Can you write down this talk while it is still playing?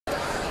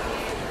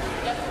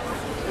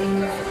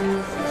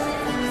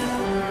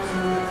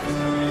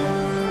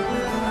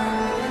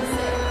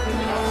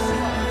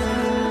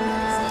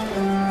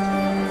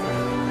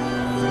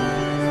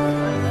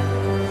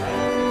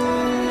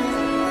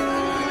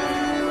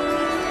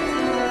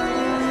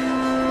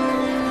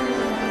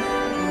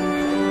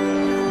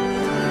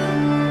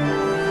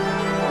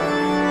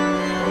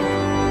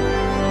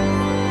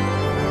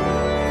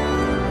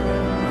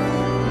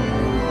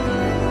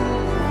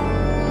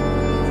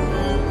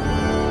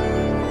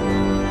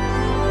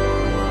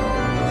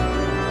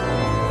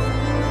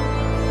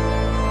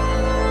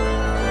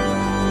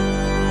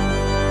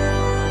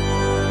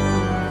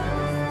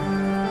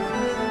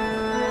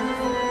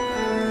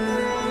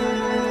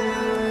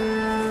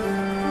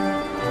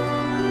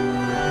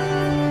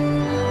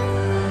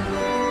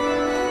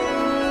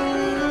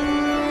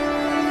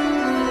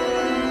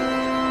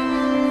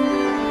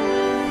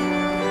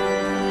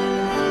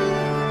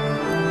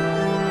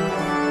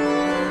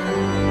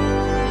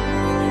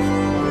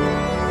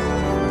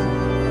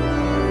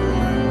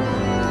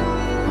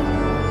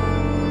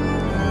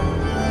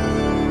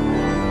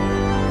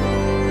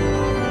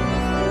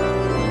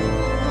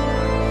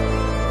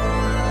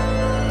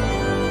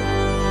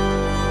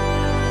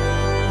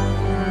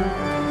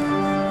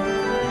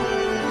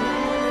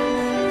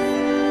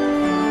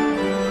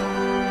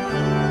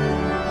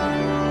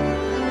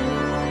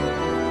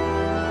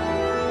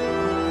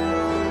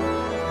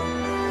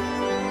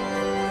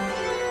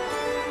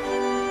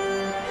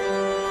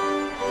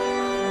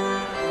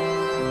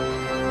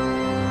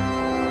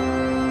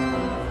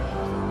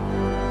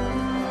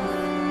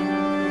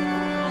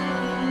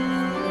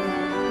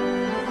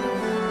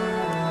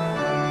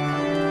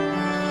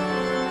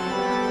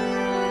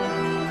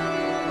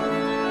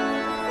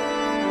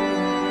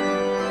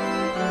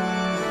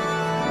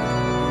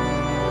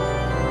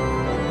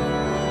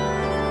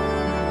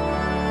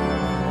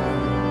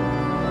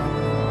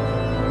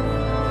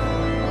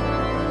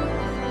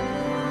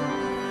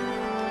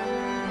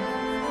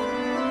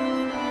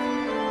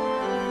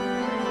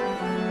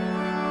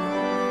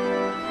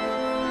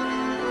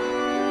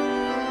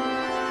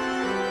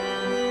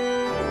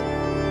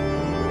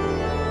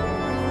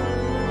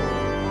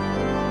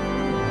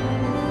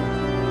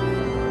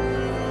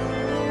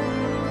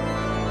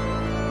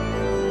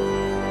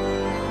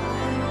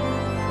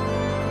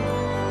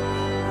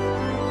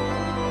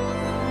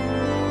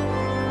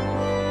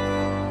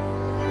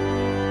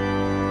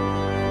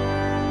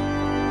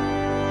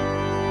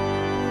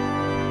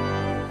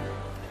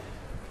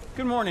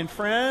Good morning,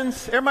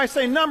 friends. Everybody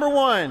say number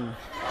one.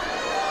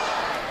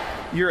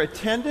 Your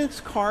attendance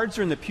cards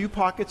are in the pew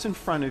pockets in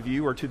front of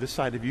you or to the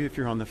side of you if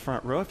you're on the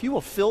front row. If you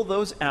will fill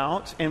those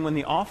out, and when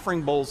the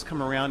offering bowls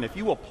come around, if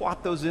you will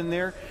plop those in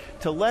there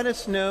to let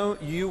us know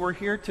you were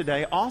here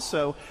today.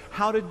 Also,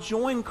 how to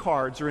join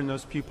cards are in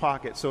those pew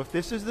pockets. So if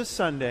this is the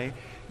Sunday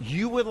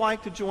you would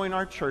like to join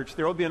our church,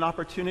 there will be an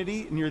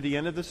opportunity near the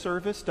end of the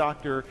service.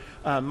 Dr.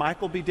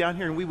 Mike will be down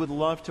here, and we would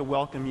love to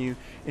welcome you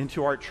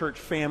into our church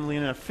family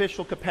in an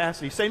official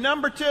capacity. Say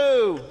number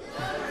two.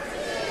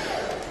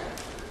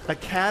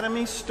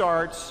 Academy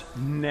starts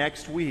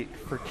next week.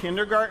 For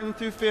kindergarten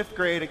through 5th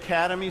grade,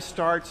 Academy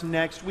starts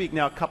next week.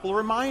 Now, a couple of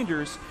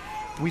reminders.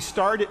 We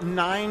start at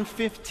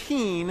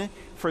 9:15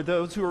 for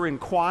those who are in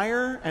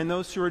choir and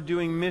those who are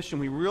doing mission.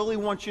 We really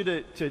want you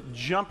to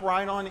jump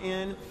right on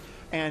in.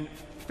 And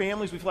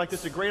families, we feel like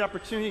this is a great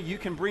opportunity. You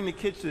can bring the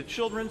kids to the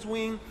children's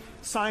wing,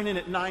 sign in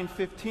at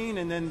 9:15,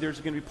 and then there's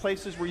going to be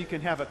places where you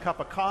can have a cup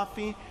of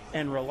coffee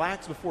and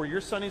relax before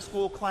your Sunday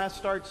school class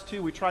starts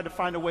too. We tried to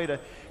find a way to,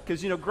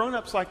 because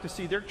grown-ups like to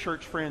see their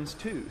church friends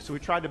too. So we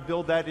tried to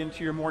build that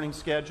into your morning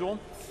schedule.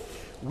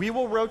 We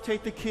will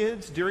rotate the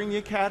kids during the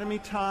academy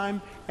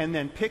time, and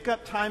then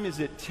pickup time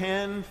is at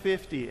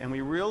 10:50. And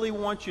we really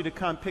want you to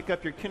come pick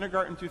up your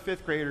kindergarten through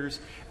 5th graders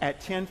at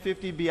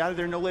 10:50. Be out of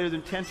there no later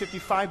than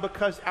 10:55,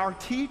 because our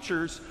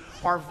teachers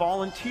are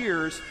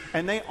volunteers,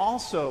 and they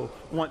also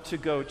want to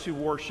go to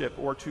worship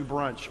or to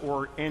brunch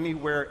or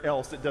anywhere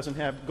else that doesn't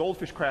have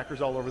goldfish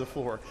crackers all over the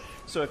floor.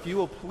 So if you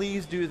will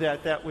please do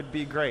that, that would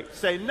be great.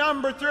 Say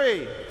number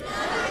three.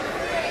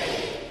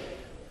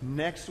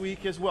 Next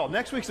week as well.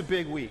 Next week's a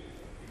big week.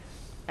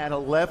 At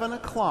 11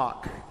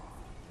 o'clock,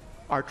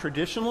 our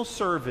traditional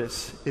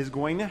service is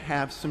going to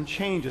have some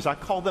changes. I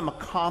call them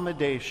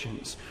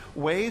accommodations,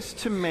 ways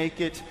to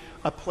make it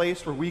a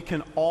place where we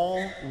can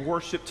all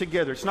worship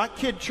together. It's not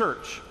kid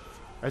church.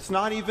 It's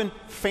not even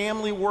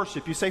family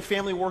worship. You say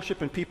family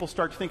worship and people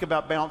start to think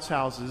about bounce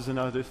houses and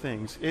other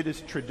things. It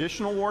is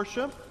traditional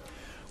worship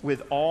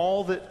with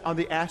all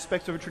the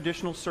aspects of a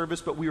traditional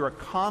service, but we are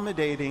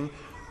accommodating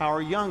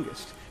our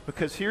youngest.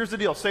 Because here's the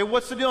deal. Say,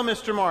 what's the deal,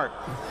 Mr. Mark?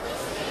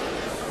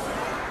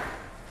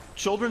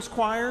 Children's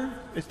choir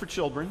is for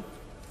children.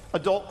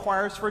 Adult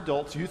choir is for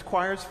adults. Youth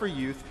choir is for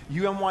youth.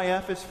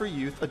 UMYF is for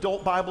youth.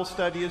 Adult Bible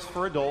study is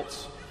for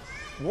adults.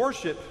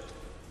 Worship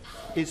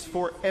is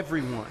for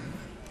everyone.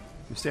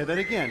 Let me say that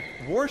again.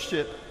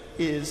 Worship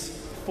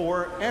is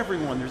for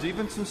everyone. There's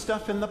even some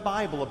stuff in the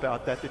Bible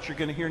about that you're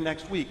going to hear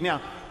next week.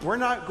 Now, we're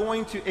not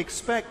going to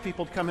expect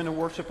people to come into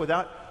worship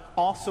without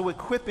also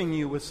equipping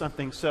you with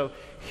something. So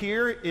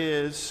here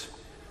is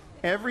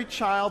every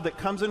child that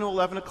comes into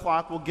 11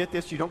 o'clock will get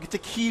this. You don't get to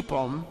keep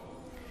them,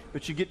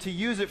 but you get to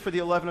use it for the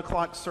 11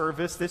 o'clock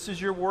service. This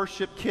is your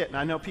worship kit. And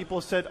I know people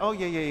have said, oh,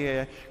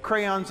 yeah,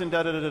 crayons and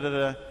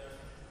da-da-da-da-da.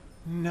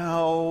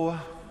 No,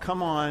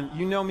 come on.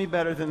 You know me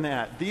better than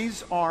that.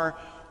 These are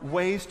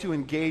ways to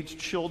engage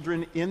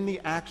children in the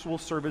actual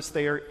service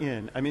they are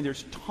in. I mean,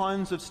 there's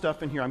tons of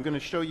stuff in here. I'm going to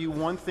show you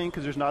one thing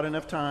because there's not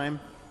enough time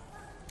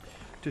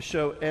to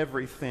show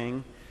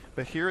everything.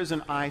 But here is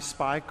an I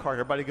Spy card.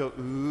 Everybody go,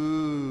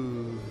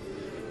 ooh.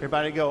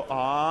 Everybody go,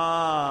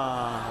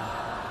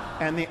 ah.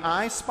 And the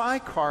I Spy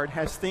card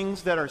has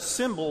things that are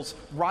symbols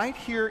right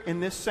here in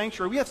this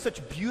sanctuary. We have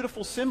such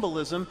beautiful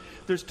symbolism.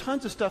 There's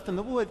tons of stuff in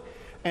the wood.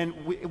 And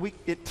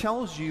it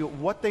tells you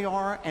what they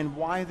are and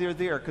why they're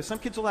there. Because some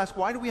kids will ask,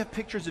 why do we have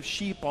pictures of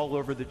sheep all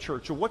over the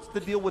church? Or what's the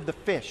deal with the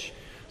fish?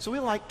 So we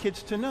like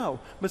kids to know.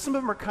 But some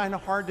of them are kind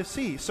of hard to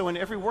see. So in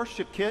every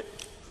worship kit,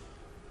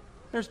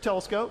 there's a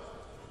telescope.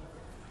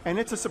 And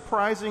it's a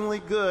surprisingly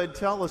good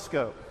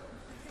telescope.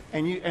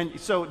 And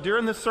so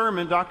during the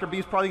sermon, Dr. B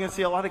is probably going to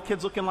see a lot of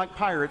kids looking like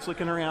pirates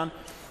looking around.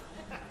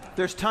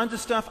 There's tons of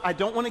stuff. I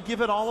don't want to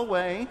give it all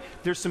away.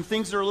 There's some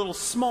things that are a little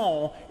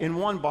small in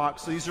one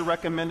box. So these are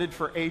recommended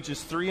for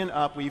ages 3 and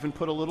up. We even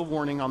put a little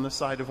warning on the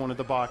side of one of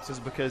the boxes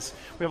because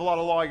we have a lot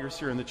of lawyers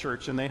here in the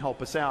church and they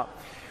help us out.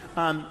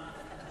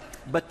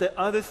 But the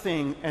other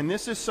thing, and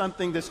this is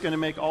something that's going to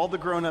make all the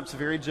grown-ups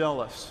very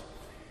jealous,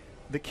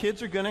 the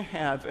kids are going to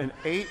have an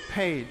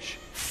 8-page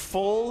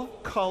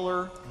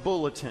full-color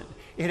bulletin.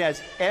 It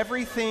has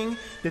everything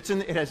that's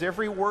in it has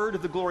every word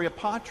of the Gloria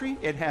Patri.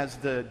 It has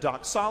the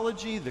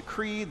doxology, the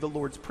creed, the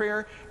Lord's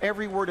Prayer,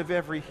 every word of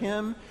every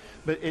hymn.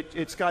 But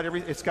it's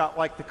got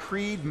like the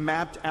creed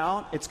mapped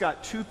out. It's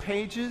got 2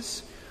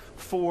 pages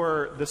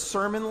for the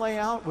sermon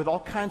layout with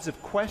all kinds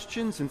of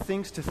questions and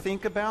things to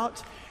think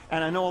about.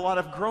 And I know a lot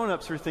of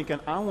grown-ups are thinking,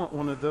 I want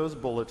one of those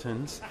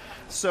bulletins.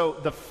 So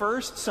the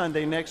first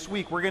Sunday next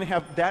week, we're going to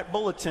have that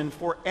bulletin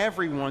for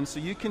everyone so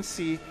you can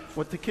see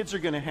what the kids are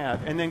going to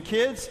have. And then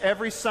kids,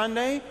 every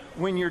Sunday,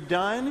 when you're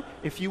done,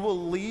 if you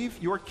will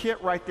leave your kit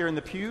right there in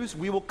the pews,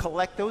 we will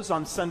collect those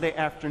on Sunday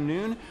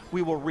afternoon.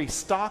 We will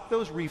restock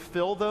those,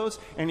 refill those.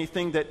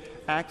 Anything that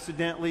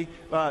accidentally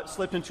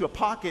slipped into a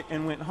pocket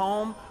and went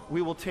home,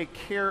 we will take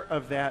care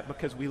of that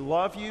because we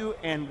love you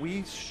and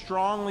we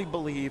strongly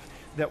believe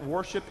that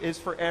worship is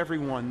for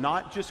everyone,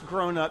 not just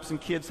grown-ups and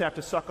kids have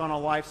to suck on a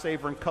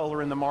lifesaver and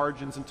color in the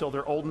margins until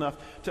they're old enough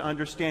to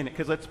understand it.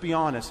 Because let's be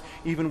honest,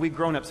 even we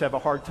grown-ups have a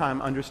hard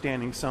time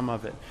understanding some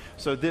of it.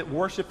 So that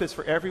worship is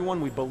for everyone.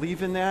 We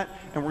believe in that,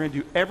 and we're going to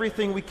do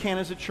everything we can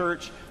as a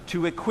church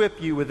to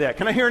equip you with that.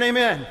 Can I hear an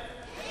amen? Amen.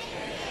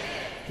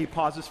 He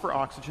pauses for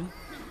oxygen.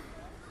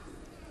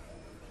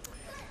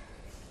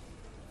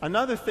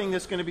 Another thing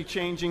that's going to be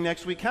changing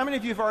next week, how many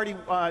of you have already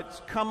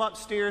come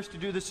upstairs to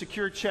do the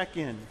secure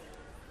check-in?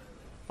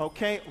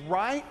 Okay,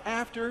 right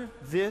after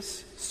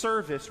this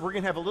service, we're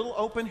going to have a little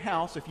open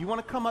house. If you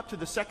want to come up to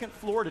the second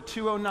floor to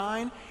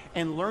 209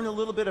 and learn a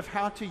little bit of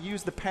how to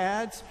use the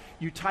pads,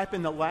 you type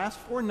in the last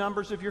 4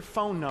 numbers of your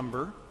phone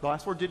number, the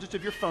last 4 digits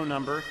of your phone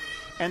number,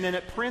 and then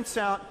it prints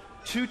out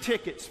 2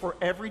 tickets for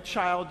every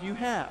child you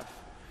have.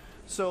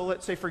 So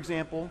let's say, for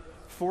example,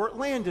 for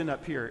Landon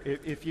up here,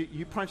 if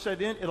you punch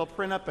that in, it'll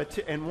print up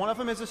and one of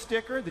them is a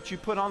sticker that you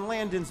put on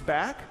Landon's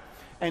back,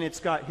 and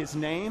it's got his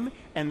name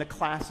and the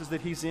classes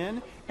that he's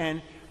in.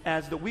 And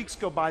as the weeks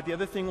go by, the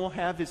other thing we'll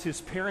have is his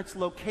parents'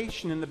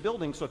 location in the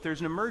building. So if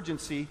there's an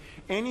emergency,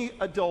 any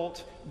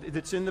adult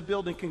that's in the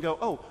building can go,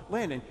 oh,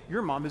 Landon,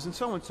 your mom is in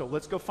so-and-so.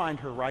 Let's go find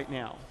her right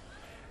now.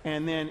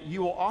 And then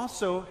you will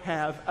also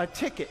have a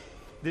ticket.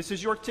 This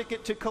is your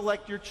ticket to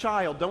collect your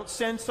child. Don't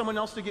send someone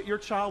else to get your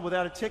child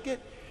without a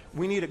ticket.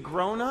 We need a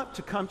grown-up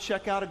to come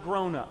check out a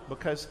grown-up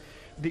because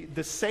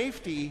the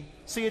safety,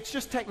 see, it's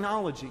just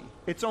technology.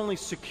 It's only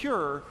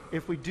secure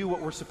if we do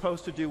what we're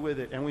supposed to do with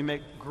it, and we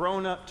make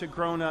grown-up to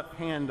grown-up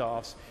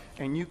handoffs,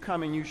 and you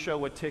come and you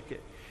show a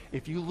ticket.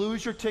 If you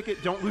lose your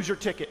ticket, don't lose your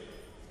ticket.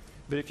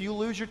 But if you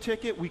lose your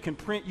ticket, we can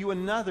print you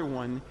another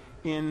one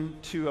in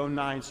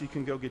 209 so you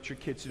can go get your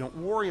kids. So don't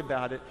worry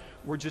about it.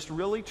 We're just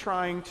really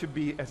trying to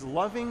be as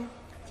loving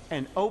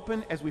and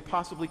open as we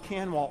possibly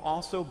can while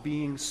also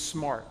being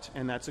smart.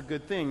 And that's a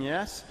good thing,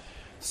 yes?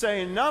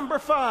 Say number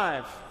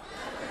 5.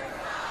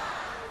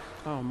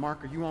 Oh,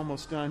 Mark, are you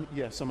almost done?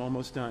 Yes, I'm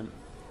almost done.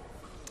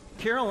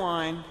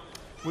 Caroline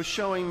was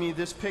showing me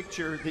this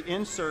picture, the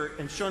insert,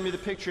 and showing me the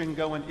picture and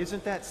going,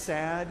 isn't that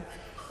sad?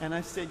 And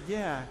I said,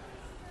 yeah.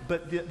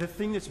 But the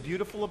thing that's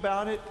beautiful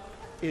about it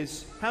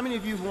is, how many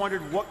of you have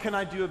wondered, what can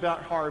I do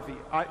about Harvey?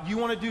 You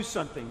want to do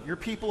something. You're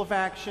people of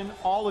action.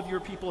 All of you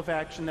are people of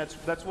action.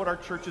 That's what our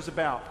church is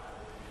about.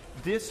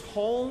 This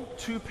whole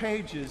 2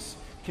 pages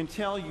can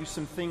tell you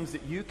some things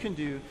that you can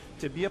do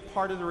to be a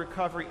part of the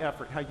recovery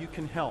effort, how you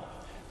can help.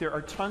 There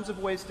are tons of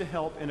ways to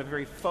help in a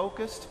very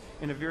focused,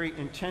 in a very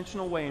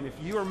intentional way. And if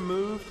you are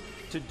moved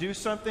to do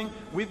something.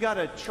 We've got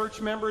a church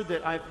member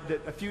that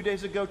a few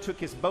days ago took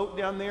his boat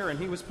down there, and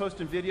he was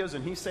posting videos,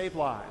 and he saved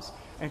lives.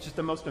 And it's just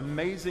the most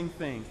amazing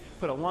thing.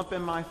 Put a lump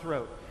in my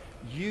throat.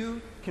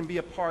 You can be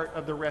a part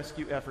of the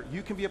rescue effort.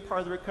 You can be a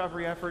part of the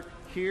recovery effort.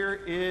 Here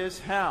is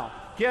how.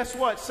 Guess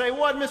what? Say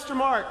what, Mr.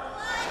 Mark?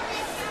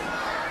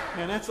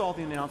 Man, that's all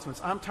the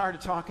announcements. I'm tired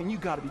of talking. You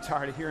got to be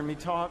tired of hearing me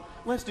talk.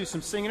 Let's do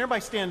some singing.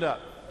 Everybody stand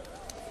up.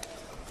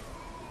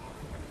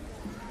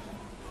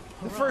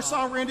 The first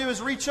song we're going to do is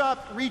Reach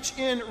Up, Reach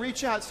In,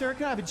 Reach Out. Sarah,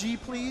 can I have a G,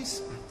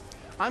 please?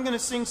 I'm going to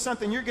sing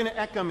something. You're going to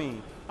echo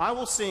me. I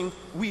will sing,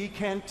 We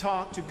Can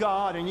Talk to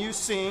God, and you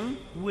sing,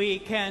 We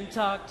can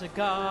talk to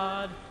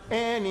God.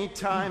 Any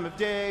time of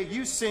day.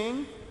 You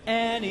sing,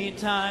 Any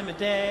time of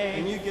day.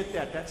 and you get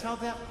that. That's how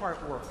that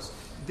part works.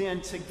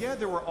 Then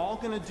together we're all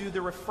going to do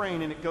the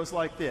refrain, and it goes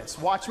like this.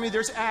 Watch me.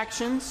 There's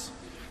actions.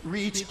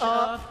 Reach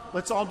up.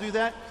 Let's all do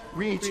that.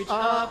 Reach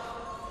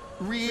up.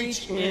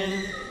 Reach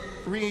in.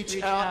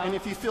 Reach out. And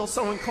if you feel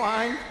so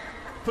inclined,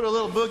 put a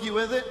little boogie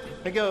with it.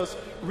 It goes,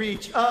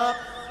 reach up,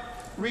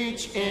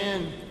 reach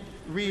in,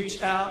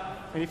 reach out.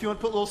 And if you want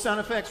to put little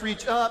sound effects,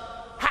 reach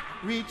up, ha,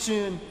 reach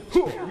in,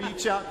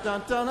 reach out,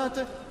 dun, dun, dun,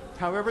 dun.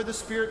 However the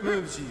Spirit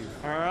moves you,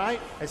 all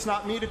right? It's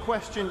not me to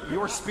question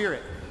your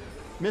spirit.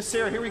 Miss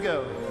Sarah, here we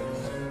go.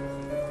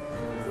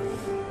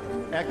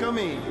 Echo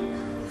me.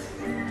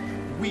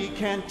 We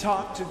can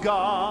talk to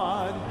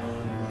God.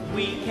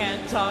 We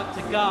can talk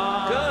to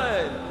God.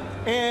 Good.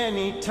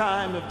 Any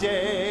time of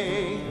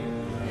day.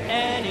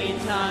 Any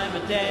time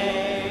of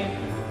day.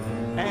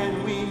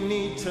 And we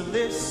need to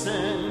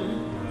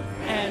listen.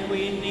 And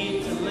we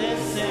need to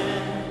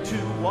listen To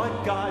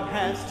what God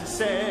has to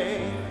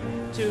say.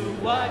 to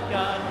what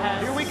God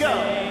has Here we to go.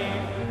 say.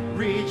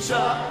 Reach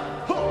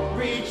up,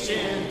 reach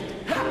in,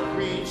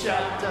 reach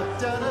out, da,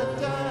 da, da,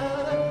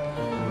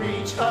 da.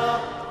 Reach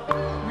up,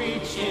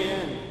 reach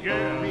in,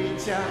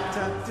 reach out,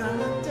 da, da,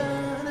 da,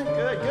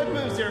 da. Good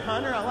moves there,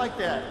 Hunter. I like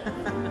that.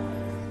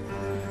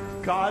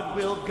 God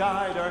will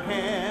guide our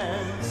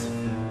hands.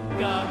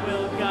 God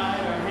will guide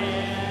our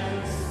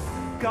hands.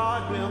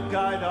 God will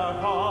guide our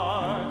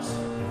hearts.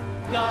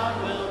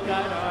 God will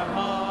guide our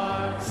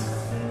hearts.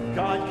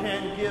 God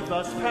can give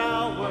us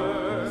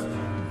power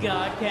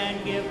God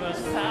can give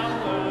us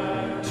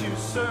power to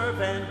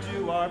serve and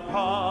do our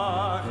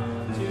part.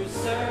 to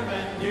serve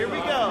and do Here we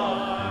our go.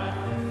 part.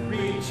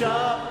 Reach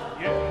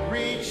up,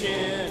 reach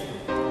in,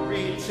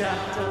 reach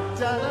out, da,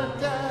 da,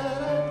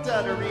 da,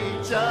 da, da,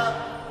 reach up,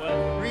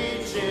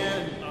 reach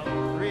in,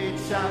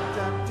 reach out,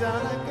 da,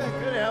 da, da.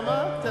 Good,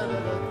 Emma. Da, da,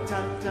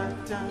 da, da,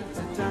 da,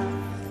 da, da.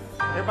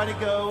 Everybody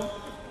go.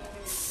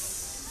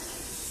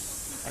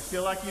 I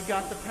feel like you've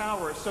got the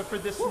power. So for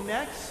this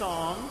next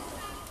song,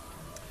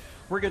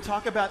 we're going to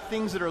talk about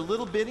things that are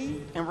little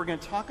bitty, and we're going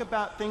to talk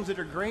about things that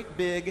are great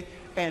big,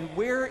 and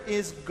where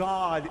is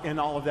God in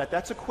all of that?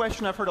 That's a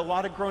question I've heard a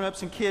lot of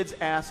grown-ups and kids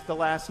ask the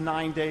last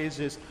 9 days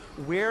is,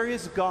 where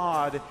is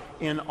God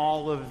in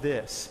all of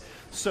this?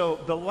 So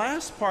the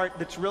last part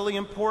that's really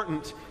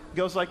important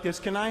goes like this.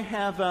 Can I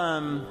have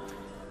an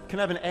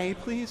A,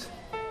 please?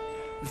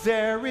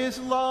 There is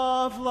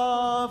love,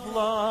 love,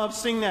 love.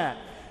 Sing that.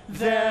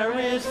 There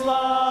is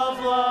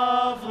love,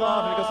 love,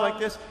 love. And it goes like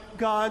this.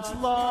 God's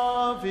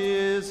love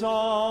is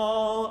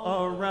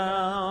all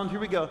around. Here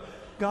we go.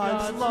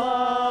 God's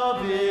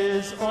love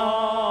is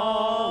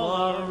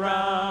all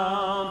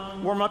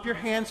around. Warm up your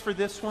hands for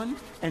this one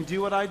and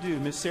do what I do.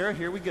 Miss Sarah,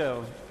 here we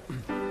go.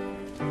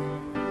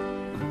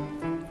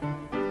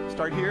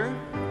 Start here.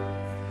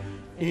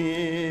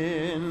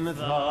 In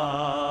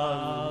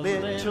the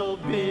little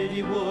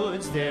bitty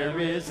woods there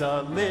is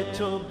a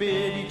little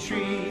bitty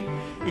tree.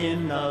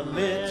 In the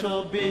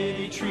little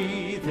bitty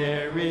tree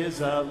there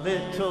is a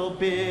little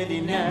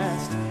bitty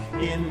nest.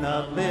 In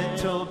the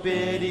little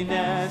bitty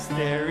nest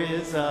there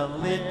is a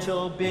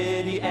little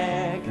bitty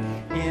egg.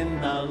 In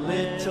the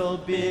little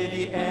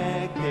bitty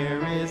egg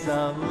there is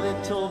a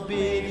little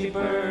bitty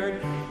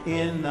bird.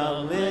 In the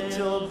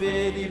little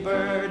bitty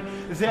bird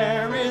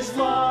there is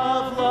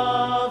love,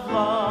 love,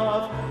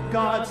 love.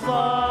 God's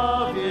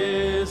love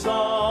is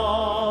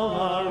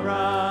all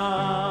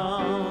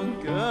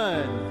around.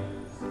 Good.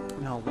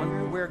 Now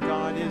wonder where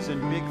God is in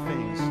big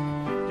things.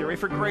 Get ready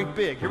for great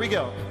big. Here we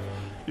go.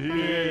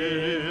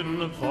 In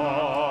the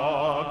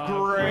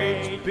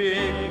great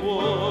big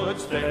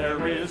woods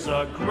there is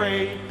a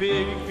great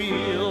big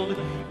field.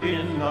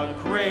 In the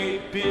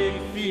great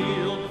big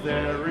field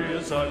there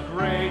is a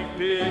great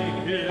big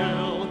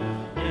hill.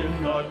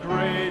 In the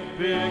great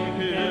big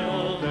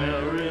hill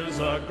there is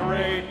a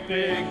great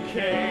big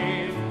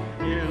cave.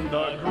 In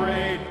the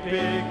great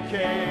big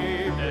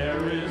cave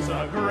there is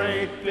a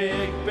great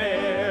big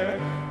bear.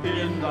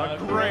 In the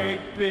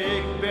great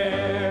big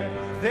bear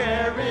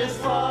there is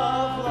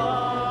love,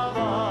 love,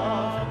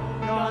 love.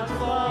 God's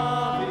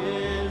love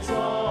is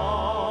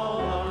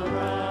all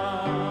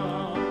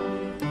around.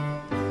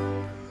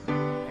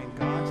 And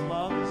God's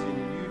love is in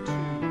you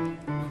too.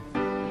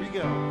 Here we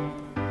go.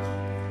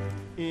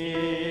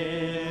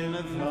 In the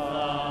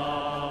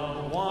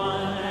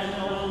one and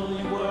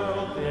only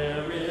world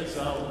there is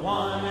a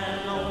one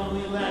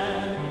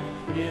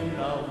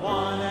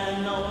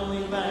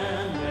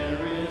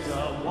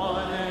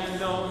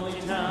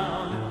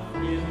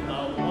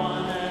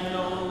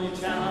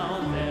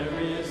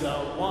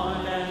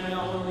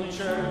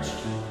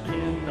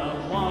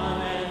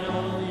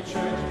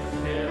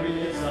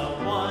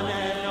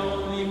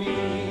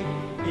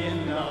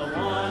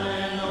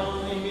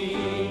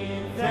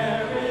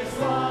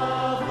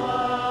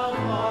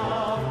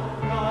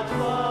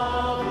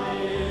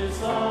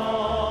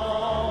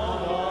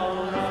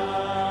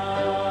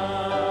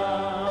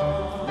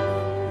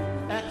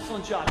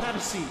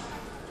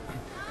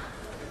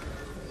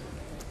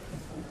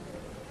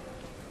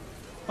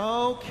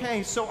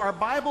Okay, so our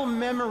Bible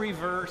memory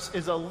verse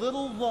is a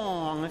little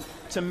long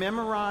to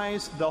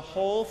memorize the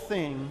whole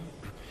thing,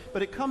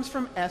 but it comes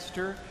from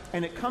Esther,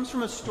 and it comes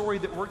from a story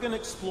that we're going to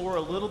explore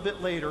a little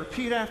bit later.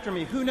 Repeat after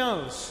me. Who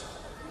knows?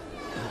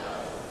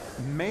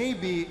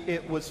 Maybe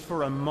it was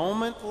for a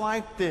moment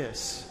like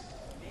this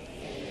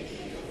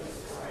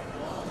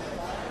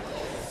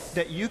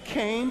that you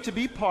came to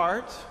be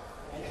part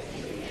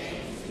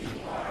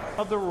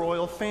of the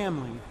royal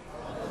family.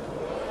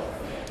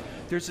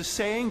 There's a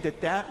saying that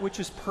that which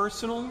is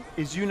personal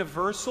is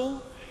universal,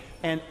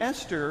 and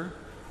Esther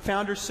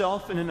found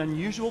herself in an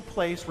unusual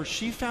place where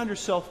she found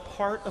herself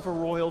part of a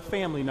royal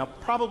family. Now,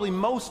 probably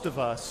most of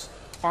us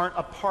aren't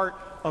a part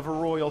of a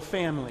royal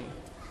family,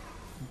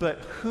 but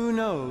who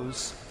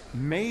knows,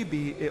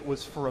 maybe it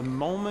was for a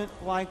moment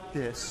like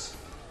this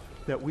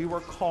that we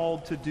were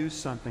called to do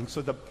something.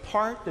 So the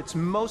part that's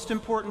most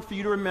important for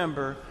you to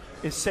remember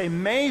is say,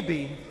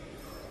 maybe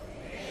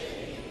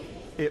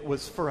it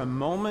was for a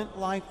moment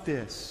like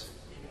this.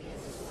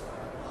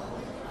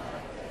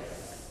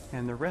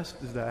 And the rest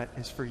of that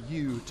is for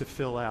you to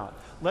fill out.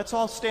 Let's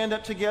all stand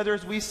up together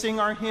as we sing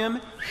our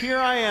hymn, Here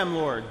I Am,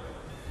 Lord.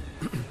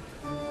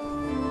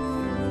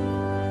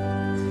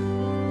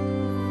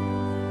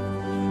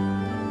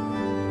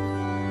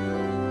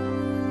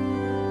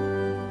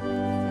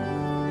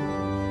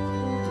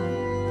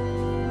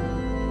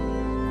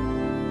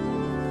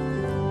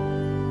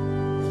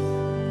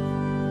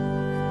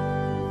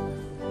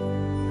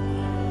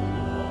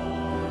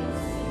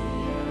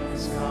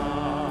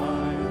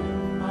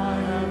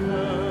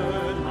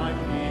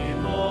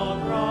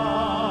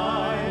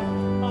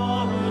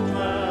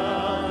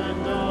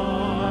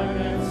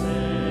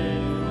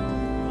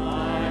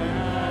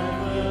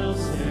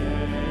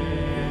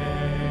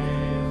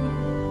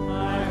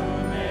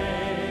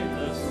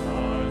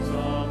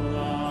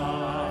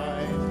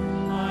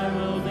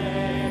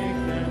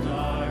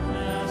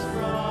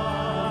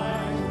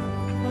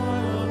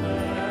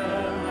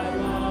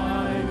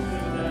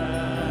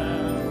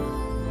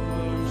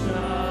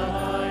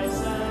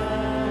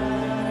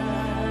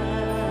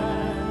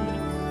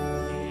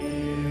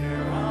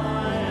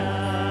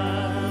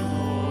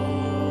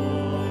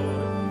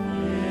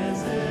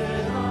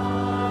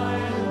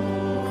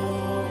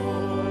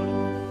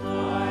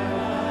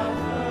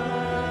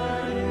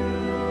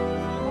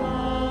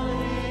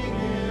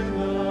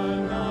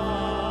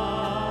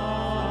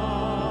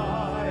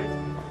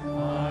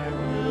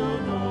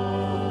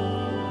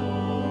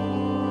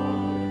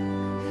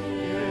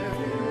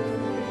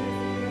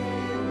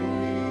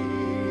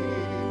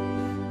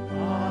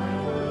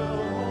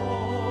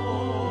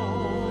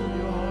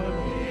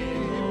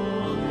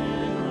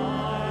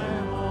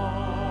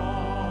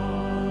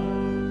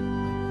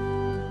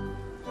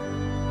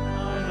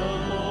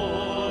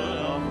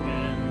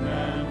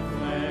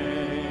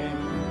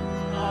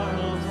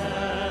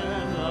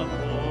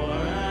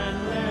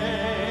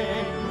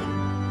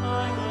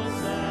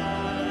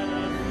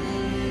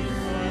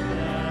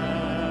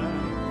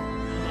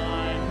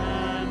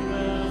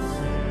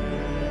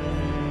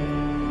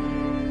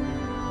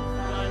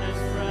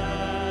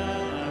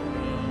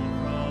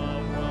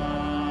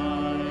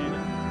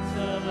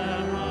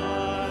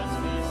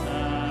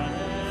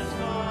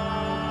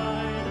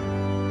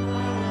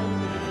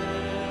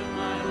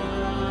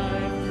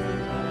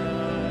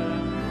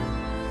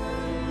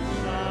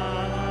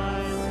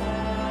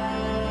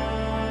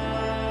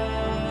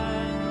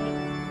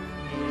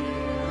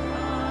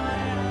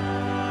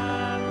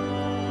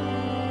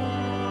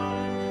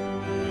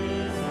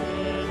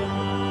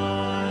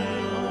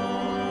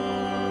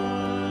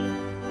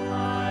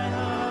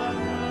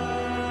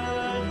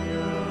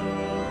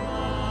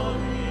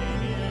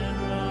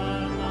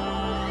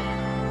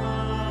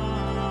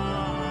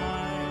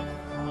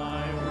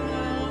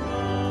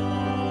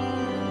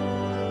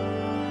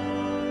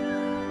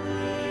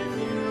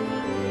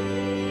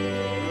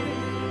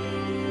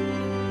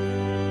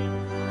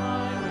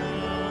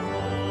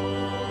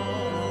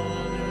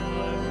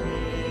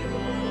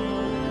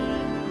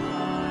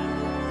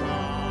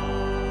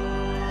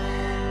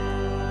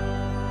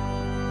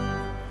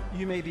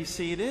 You may be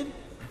seated.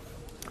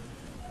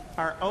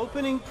 Our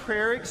opening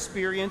prayer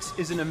experience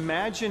is an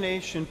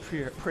imagination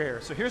prayer.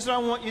 So here's what I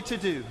want you to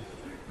do.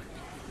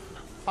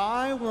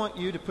 I want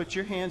you to put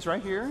your hands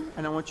right here,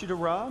 and I want you to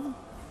rub.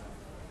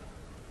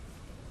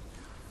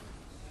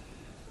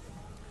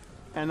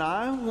 And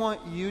I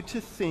want you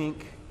to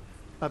think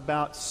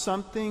about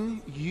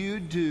something you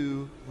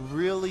do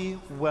really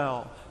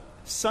well.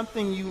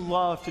 Something you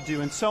love to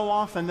do. And so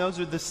often those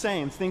are the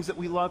same. Things that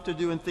we love to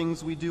do and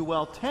things we do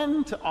well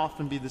tend to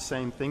often be the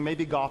same thing.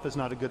 Maybe golf is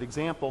not a good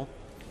example.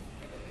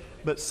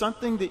 But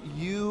something that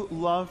you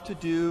love to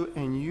do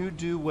and you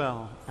do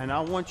well. And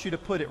I want you to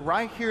put it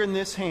right here in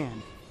this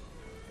hand.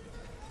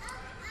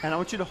 And I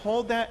want you to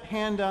hold that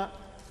hand up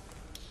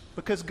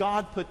because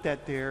God put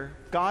that there.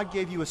 God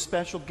gave you a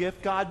special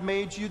gift. God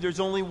made you. There's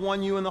only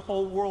one you in the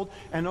whole world.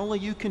 And only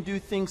you can do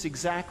things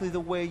exactly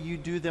the way you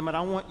do them. And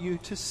I want you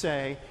to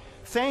say,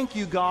 thank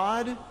you,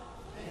 God,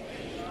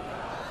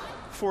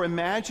 for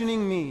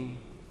imagining me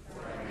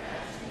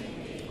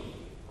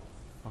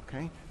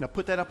Okay? Now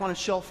put that up on a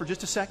shelf for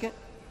just a second.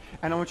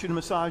 And I want you to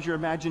massage your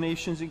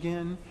imaginations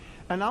again.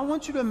 And I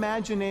want you to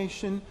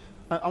imagine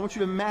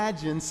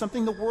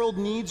something the world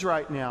needs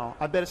right now.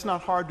 I bet it's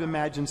not hard to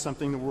imagine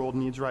something the world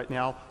needs right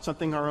now,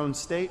 something our own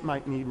state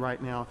might need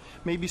right now.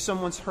 Maybe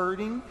someone's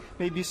hurting,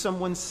 maybe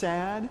someone's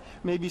sad,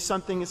 maybe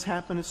something has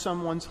happened at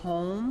someone's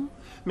home,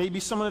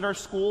 maybe someone at our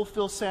school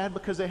feels sad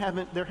because they're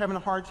having a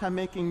hard time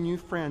making new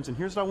friends. And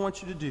here's what I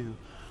want you to do.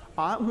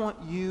 I want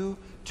you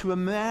to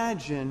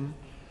imagine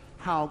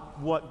how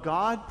what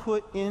God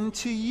put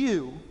into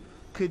you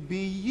could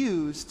be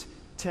used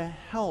to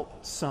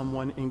help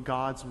someone in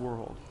God's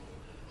world.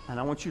 And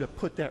I want you to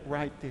put that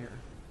right there.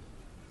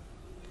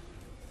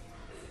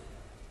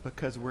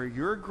 Because where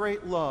your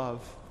great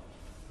love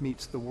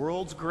meets the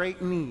world's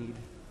great need,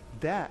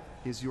 that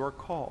is your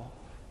call.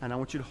 And I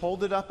want you to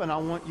hold it up and I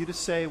want you to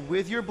say,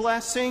 with your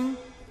blessing,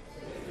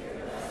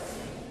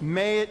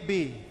 may it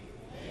be.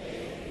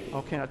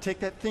 Okay, now take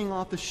that thing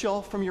off the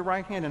shelf from your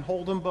right hand and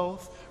hold them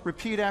both.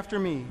 Repeat after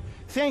me.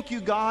 Thank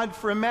you, God,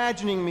 for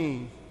imagining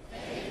me.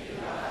 Thank you,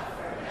 God,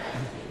 for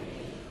imagining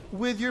me.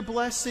 With your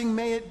blessing,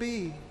 may it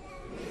be.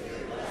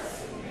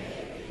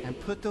 And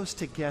put those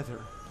together.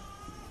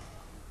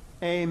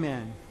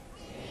 Amen.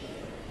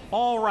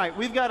 All right,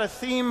 we've got a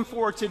theme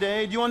for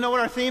today. Do you want to know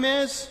what our theme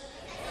is?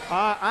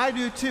 I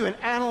do too. And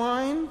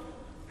Adeline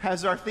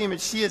has our theme,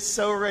 and she is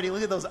so ready.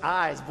 Look at those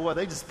eyes. Boy,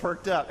 they just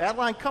perked up.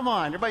 Adeline, come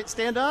on. Everybody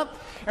stand up.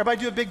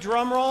 Everybody do a big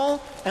drum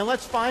roll, and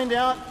let's find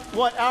out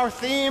what our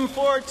theme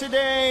for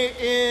today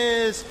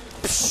is.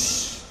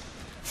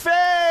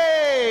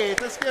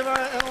 Faith. Let's give our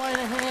Adeline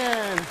a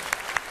hand.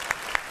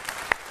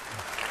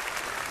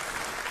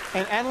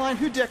 And Adeline,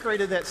 who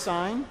decorated that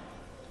sign?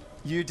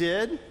 You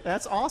did?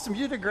 That's awesome.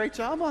 You did a great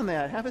job on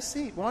that. Have a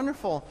seat.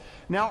 Wonderful.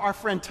 Now our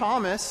friend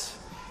Thomas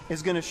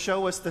is going to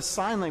show us the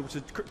sign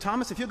language.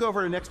 Thomas, if you'll go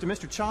over next to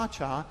Mr.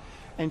 Cha-Cha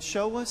and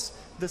show us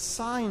the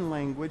sign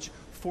language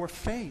for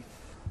faith.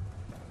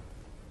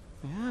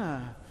 Yeah,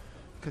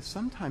 because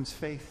sometimes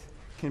faith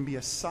can be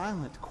a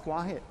silent,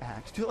 quiet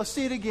act. Let's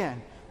see it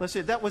again. Let's see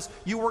it. That was,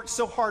 you worked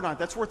so hard on it.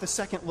 That's worth a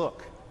second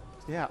look.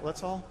 Yeah,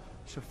 let's all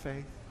show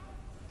faith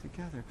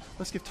together.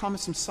 Let's give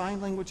Thomas some sign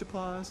language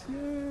applause.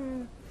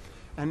 Yeah.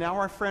 And now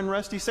our friend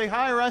Rusty. Say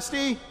hi,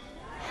 Rusty.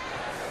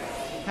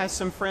 Has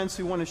some friends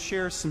who want to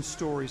share some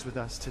stories with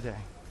us today.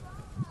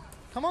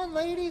 Come on,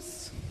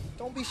 ladies.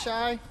 Don't be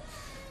shy.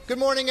 Good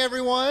morning,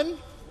 everyone. Good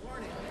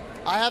morning.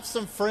 I have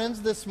some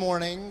friends this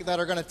morning that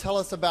are going to tell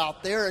us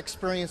about their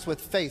experience with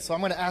faith. So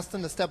I'm going to ask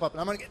them to step up, and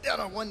I'm going to get down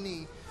on one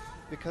knee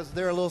because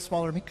they're a little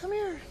smaller than me. Come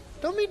here.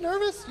 Don't be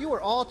nervous. You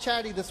were all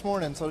chatty this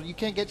morning, so you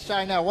can't get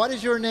shy now. What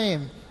is your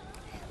name?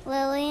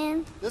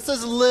 Lillian. This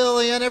is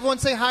Lillian. Everyone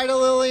say hi to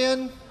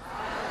Lillian.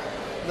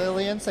 Hi.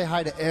 Lillian, say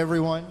hi to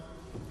everyone.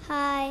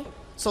 Hi.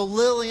 So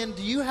Lillian,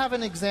 do you have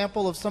an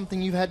example of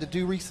something you had to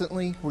do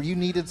recently where you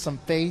needed some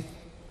faith?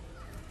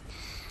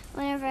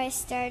 Whenever I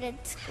started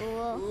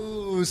school.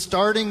 Ooh,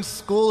 starting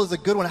school is a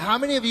good one. How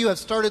many of you have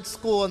started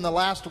school in the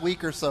last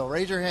week or so?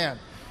 Raise your hand.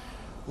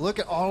 Look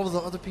at all of the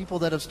other people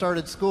that have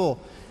started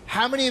school.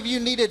 How many of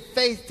you needed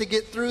faith to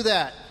get through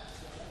that?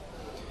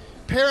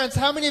 Parents,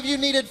 how many of you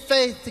needed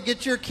faith to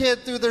get your kid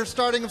through their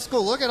starting of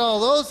school? Look at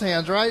all those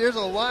hands, right? There's a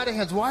lot of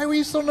hands. Why were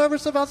you so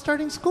nervous about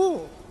starting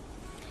school?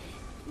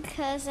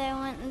 Because I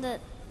want the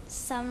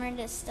summer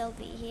to still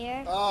be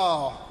here.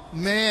 Oh,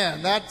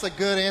 man, that's a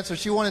good answer.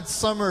 She wanted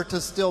summer to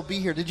still be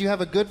here. Did you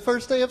have a good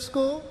first day of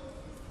school?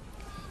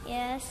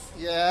 Yes.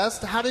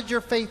 Yes. How did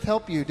your faith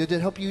help you? Did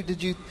it help you?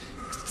 Did you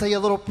say a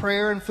little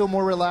prayer and feel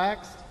more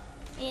relaxed?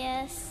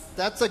 Yes.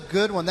 That's a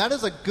good one. That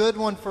is a good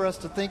one for us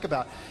to think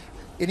about.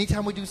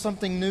 Anytime we do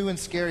something new and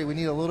scary, we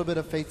need a little bit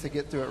of faith to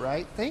get through it,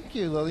 right? Thank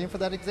you, Lillian, for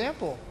that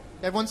example.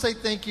 Everyone say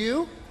thank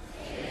you.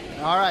 Thank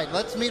you. All right,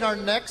 let's meet our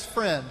next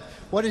friend.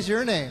 What is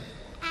your name?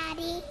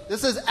 Addie.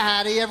 This is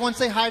Addie. Everyone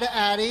say hi to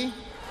Addie.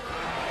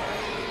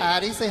 Hi.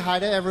 Addie, say hi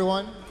to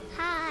everyone.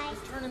 Hi.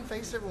 Just turn and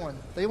face everyone.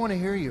 They want to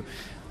hear you.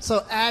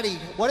 So, Addie,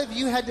 what have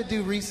you had to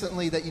do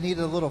recently that you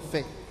needed a little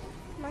faith?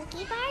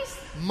 Monkey bars?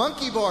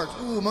 Monkey bars.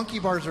 Ooh, monkey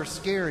bars are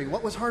scary.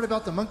 What was hard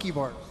about the monkey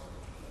bars?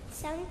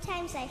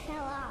 Sometimes I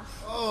fell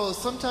off. Oh,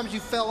 sometimes you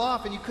fell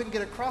off and you couldn't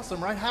get across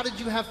them, right? How did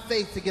you have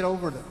faith to get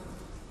over them?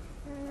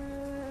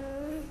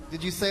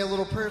 Did you say a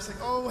little prayer saying,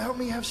 oh, help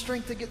me have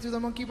strength to get through the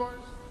monkey bars?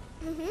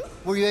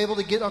 Mm-hmm. Were you able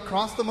to get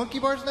across the monkey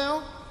bars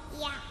now?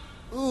 Yeah.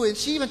 Ooh, and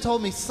she even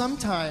told me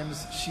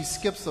sometimes she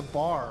skips a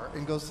bar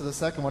and goes to the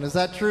second one. Is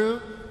that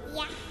true?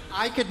 Yeah.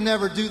 I could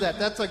never do that.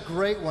 That's a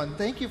great one.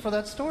 Thank you for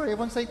that story.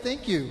 Everyone say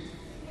thank you.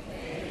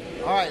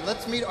 All right,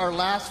 let's meet our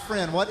last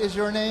friend. What is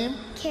your name?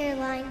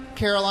 Caroline.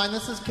 Caroline,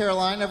 this is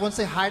Caroline. Everyone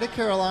say hi to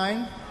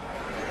Caroline.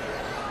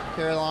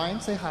 Caroline,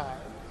 say hi.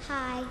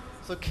 Hi.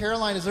 So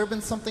Caroline, has there been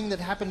something that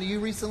happened to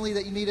you recently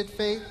that you needed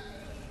faith?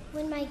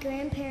 When my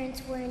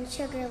grandparents were in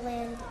Sugar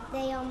Land,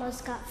 they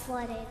almost got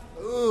flooded.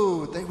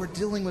 Ooh, they were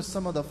dealing with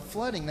some of the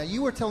flooding. Now,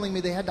 you were telling me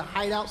they had to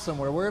hide out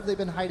somewhere. Where have they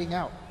been hiding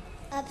out?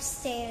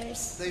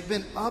 Upstairs. They've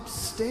been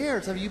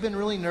upstairs. Have you been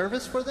really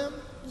nervous for them?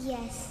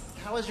 Yes.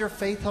 How has your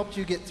faith helped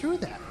you get through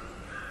that?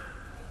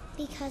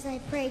 Because I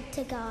prayed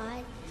to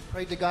God.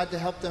 Prayed to God to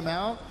help them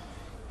out.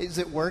 Is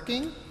it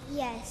working?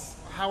 Yes.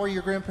 How are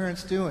your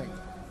grandparents doing?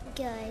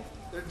 Good.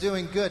 They're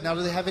doing good. Now,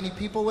 do they have any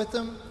people with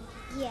them?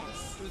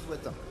 Yes. Who's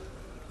with them?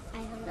 I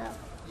don't know.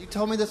 You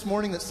told me this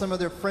morning that some of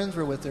their friends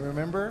were with them,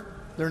 remember?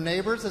 Their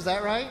neighbors, is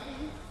that right?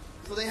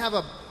 So they have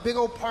a big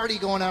old party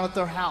going on at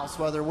their house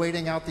while they're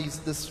waiting out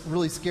this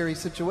really scary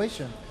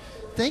situation.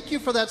 Thank you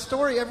for that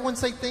story. Everyone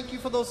say thank you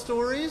for those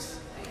stories.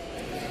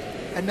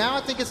 And now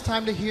I think it's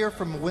time to hear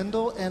from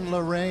Wendell and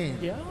Lorraine.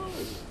 Yeah.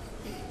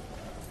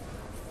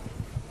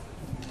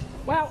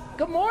 Well,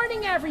 good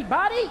morning,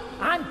 everybody.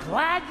 I'm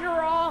glad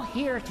you're all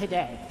here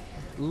today.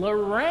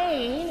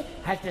 Lorraine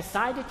has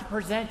decided to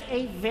present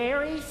a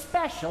very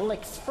special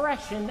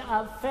expression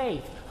of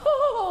faith.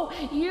 Oh,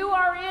 you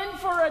are in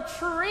for a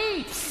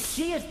treat.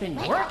 She has been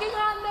working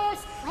on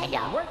this.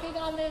 Working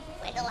on this.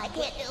 Wendell, I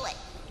can't do it.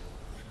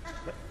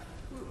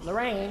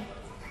 Lorraine,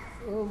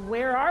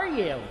 where are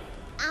you?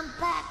 I'm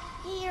back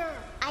here.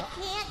 I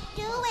can't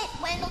do it,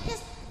 Wendell.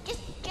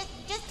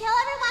 Just tell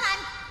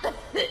everyone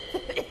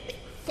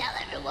tell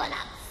everyone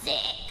I'm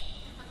sick.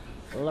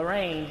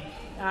 Lorraine,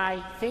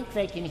 I think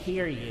they can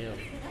hear you.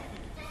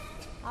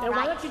 All Why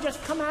right. don't you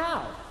just come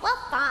out? Well,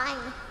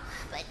 fine.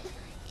 But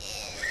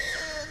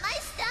my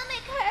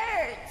stomach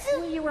hurts.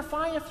 Well, you were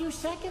fine a few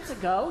seconds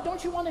ago.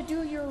 Don't you want to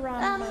do your,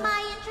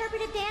 My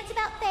interpretive dance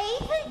about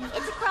faith.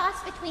 It's a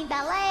cross between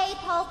ballet,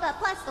 polka,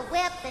 plus the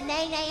whip, the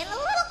nay-nay, and a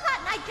little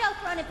Cotton Eye Joe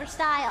thrown in for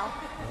style.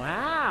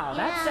 Wow,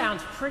 that Yeah.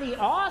 sounds pretty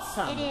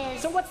awesome. It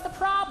is. So what's the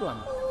problem?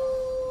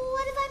 Ooh,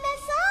 what if I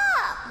mess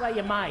up? Well,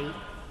 you might.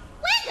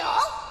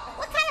 Wendell,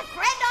 what kind of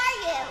friend are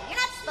you? You're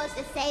not supposed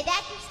to say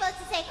that. You're supposed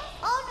to say,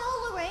 oh no,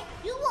 Lorraine,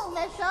 you won't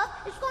mess up.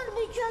 It's going to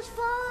be just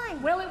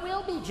fine. Well, it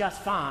will be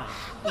just fine,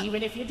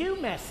 even if you do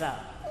mess up.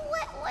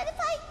 What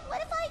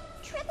if I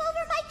trip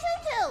over my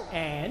tutu?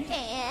 And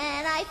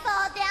I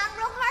fall down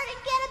real hard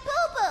and get a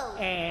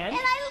boo-boo. And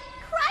I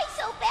cry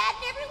so bad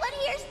and everyone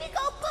hears me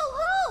go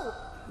boo-hoo.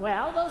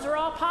 well, those are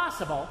all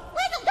possible.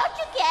 Wendell, don't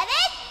you get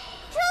it?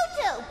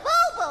 Tutu,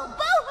 boo-boo,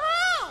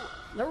 boo-hoo.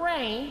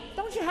 Lorraine,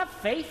 don't you have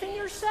faith in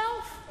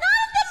yourself? Not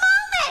at the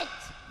moment.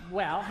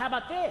 Well, how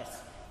about this?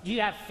 Do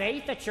you have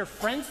faith that your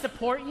friends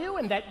support you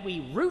and that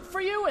we root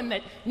for you and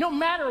that no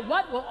matter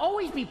what, we'll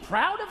always be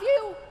proud of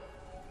you?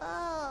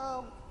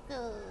 Oh,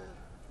 good.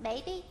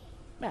 Maybe.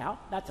 Well,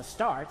 that's a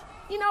start.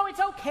 You know, it's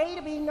okay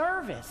to be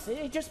nervous.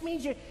 It just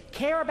means you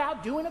care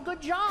about doing a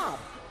good job.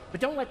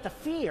 But don't let the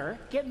fear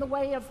get in the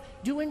way of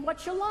doing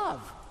what you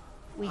love.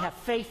 We have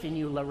faith in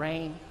you,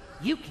 Lorraine.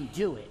 You can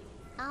do it.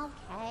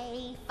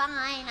 Okay,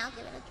 fine. I'll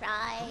give it a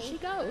try. Here she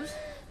goes.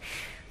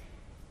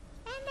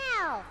 And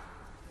now,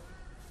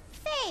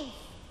 faith,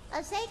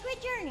 a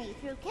sacred journey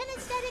through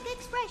kinesthetic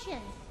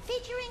expression,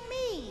 featuring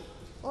me,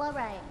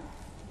 Lorraine.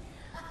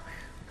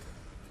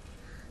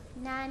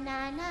 Na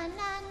na na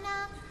na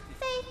na,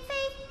 faith,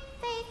 faith,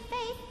 faith,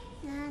 faith.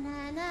 Na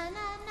na na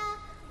na na,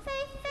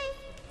 faith, faith,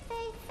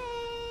 faith,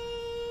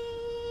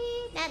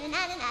 faith. Na na na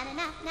na na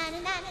na na na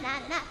na na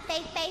na,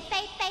 faith, faith,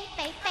 faith, faith,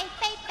 faith, faith,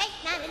 faith, faith.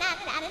 Na na na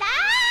na na na.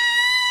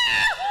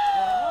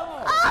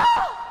 Oh!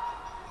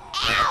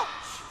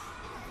 Ouch!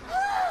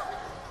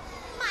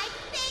 My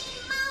big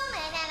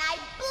moment, and I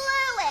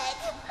blew it.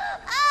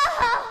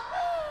 Oh!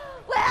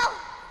 Well,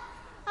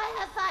 I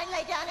have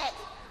finally done it.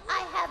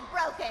 I have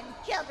broken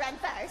children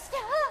first.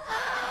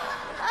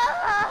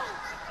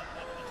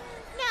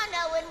 Now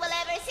no one will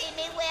ever see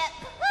me whip.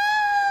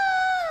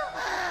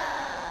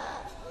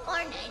 Or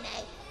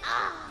nay-nay.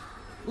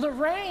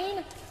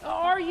 Lorraine,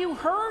 are you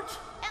hurt?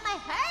 Am I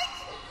hurt?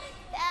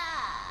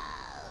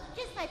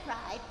 Just my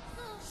pride.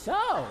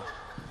 So,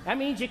 that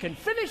means you can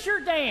finish your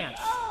dance.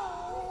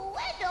 Oh,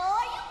 Wendell,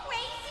 are you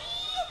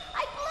crazy?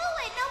 I blew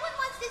it. No one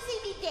wants to see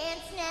me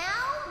dance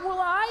now. Well,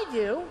 I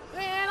do,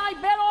 and I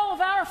bet all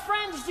of our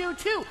friends do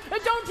too.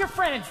 Don't your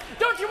friends?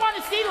 Don't you want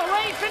to see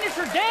Lorraine finish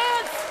her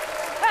dance?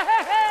 Hey,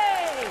 hey,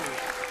 hey!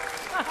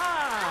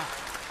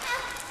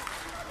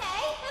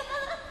 Okay,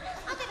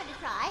 I'll give it a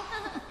try.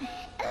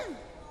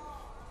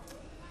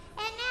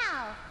 And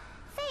now,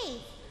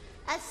 faith,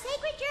 a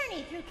sacred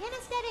journey through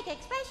kinesthetic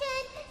expression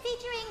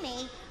featuring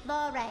me,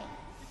 Lorraine.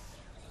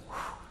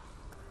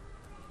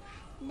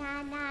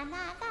 Na na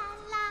na na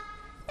la,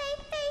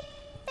 faith, faith,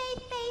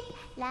 faith, faith,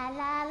 la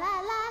la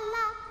la la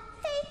la,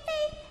 faith,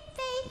 faith,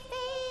 faith,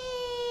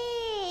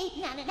 faith.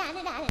 Na na na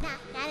na na na na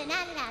na na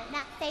na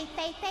na, faith,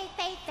 faith, faith,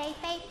 faith, faith,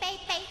 faith,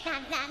 faith, faith. Na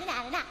na na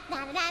na na na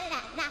na na na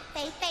na,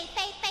 faith, faith,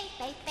 faith, faith,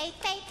 faith, faith,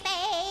 faith,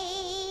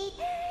 faith.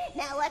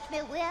 Now watch me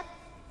whip,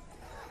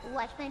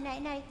 watch me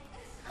nay-nay.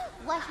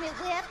 Watch me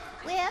whip,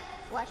 whip,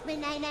 watch me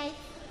nay-nay.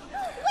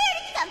 Where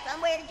did you come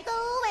from? Where did you go?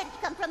 Where did you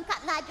come from,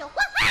 Cotton Eye Joe?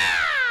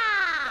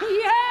 Wah-ha!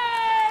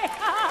 Yay!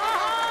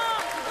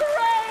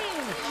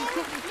 Lorraine!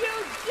 You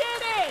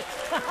did it!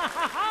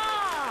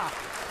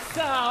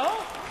 So,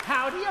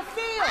 how do you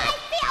feel? I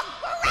feel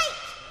great!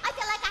 I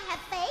feel like I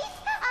have faith.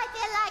 I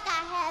feel like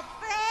I have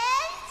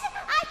friends.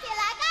 I feel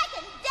like I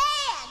can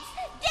dance.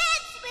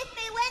 Dance with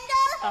me,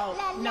 Wendell. Oh,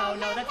 La, no,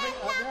 la, that's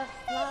secret of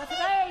the law.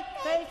 Faith,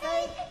 faith,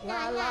 faith,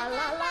 la, la,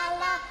 la, la,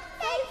 la.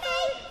 Faith,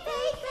 faith,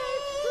 faith,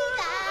 faith,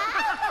 la.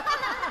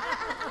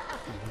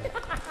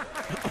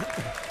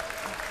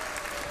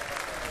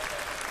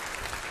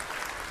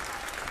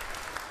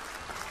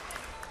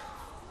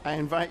 I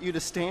invite you to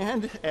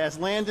stand as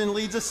Landon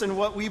leads us in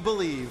what we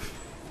believe.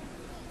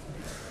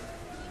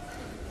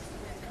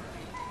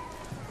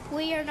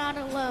 We are not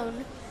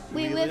alone.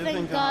 We live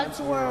in God's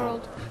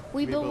world.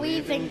 We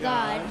believe in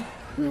God,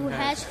 who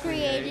has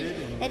created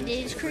and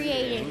is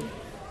creating,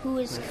 who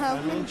is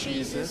come in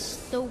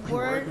Jesus, the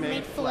Word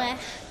made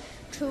flesh,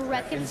 to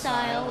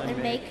reconcile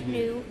and make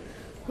new,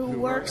 who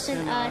works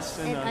in us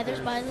and others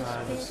by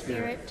the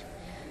Spirit.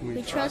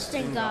 We trust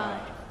in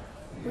God.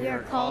 We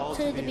are called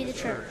to be the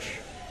church,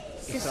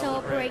 to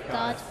celebrate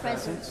God's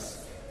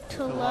presence,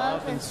 to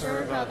love and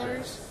serve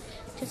others,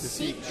 to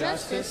seek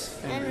justice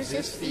and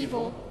resist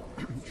evil,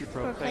 to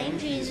proclaim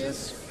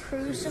Jesus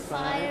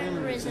crucified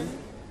and risen,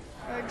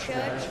 our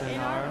judge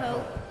and our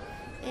hope,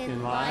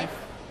 in life,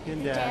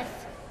 in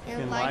death,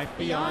 in life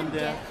beyond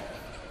death.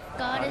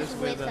 God is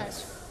with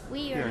us.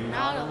 We are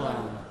not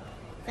alone.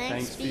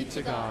 Thanks be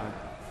to God.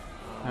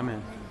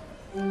 Amen.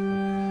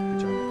 Good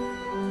job.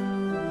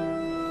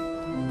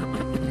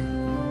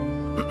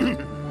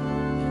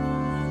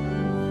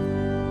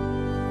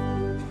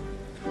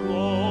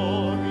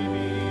 Glory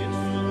be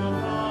to the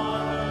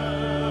Father,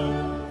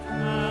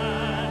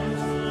 and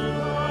to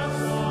the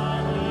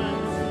Son,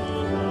 and to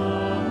the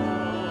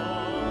Holy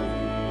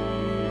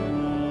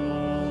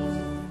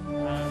Ghost,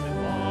 as it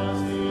was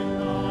in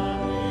the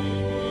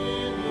beginning,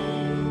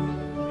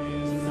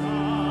 is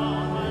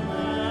now, and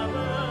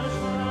ever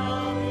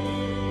shall be,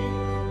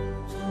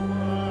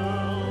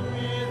 world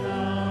without end.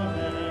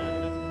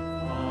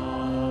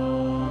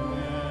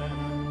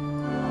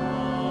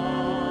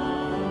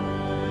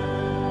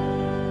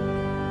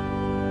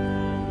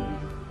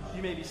 Amen.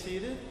 You may be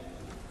seated.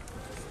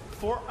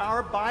 For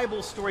our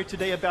Bible story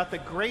today about the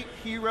great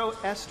hero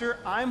Esther,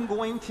 I'm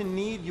going to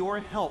need your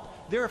help.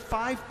 There are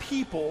 5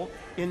 people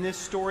in this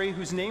story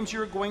whose names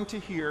you're going to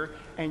hear,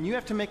 and you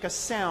have to make a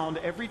sound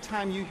every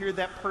time you hear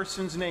that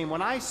person's name.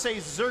 When I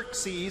say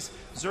Xerxes,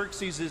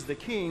 Xerxes is the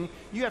king,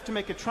 you have to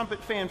make a trumpet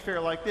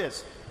fanfare like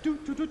this. Do,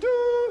 do, do,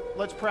 do.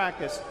 Let's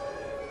practice.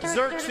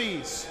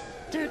 Xerxes.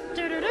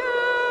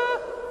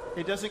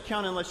 It doesn't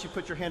count unless you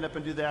put your hand up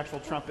and do the actual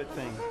trumpet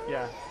thing.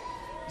 Yeah.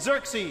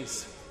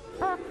 Xerxes.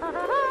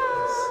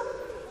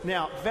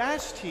 Now,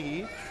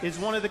 Vashti is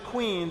one of the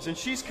queens, and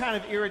she's kind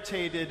of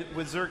irritated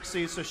with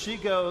Xerxes, so she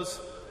goes,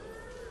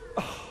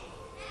 oh.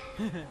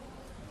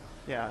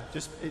 Yeah,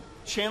 just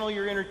channel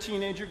your inner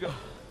teenager, go,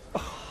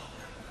 oh.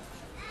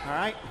 All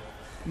right?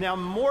 Now,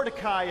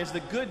 Mordecai is the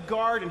good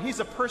guard, and he's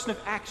a person of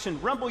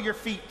action. Rumble your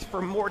feet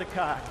for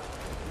Mordecai.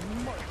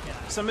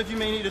 Some of you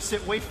may need to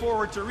sit way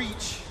forward to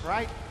reach,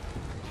 right?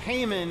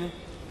 Haman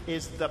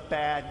is the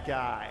bad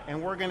guy,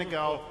 and we're going to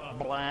go,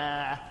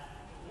 blah.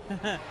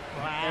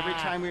 Every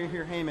time we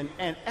hear Haman.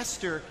 And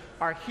Esther,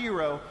 our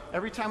hero,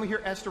 every time we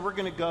hear Esther, we're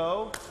going to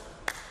go.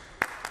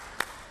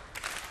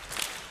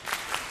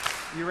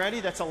 You ready?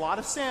 That's a lot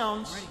of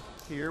sounds.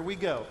 Here we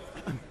go.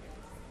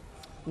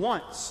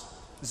 Once,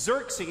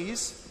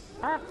 Xerxes,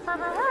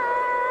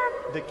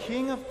 the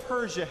king of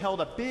Persia, held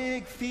a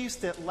big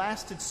feast that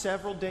lasted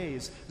several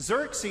days.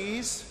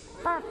 Xerxes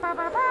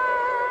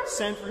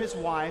sent for his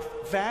wife,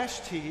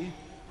 Vashti,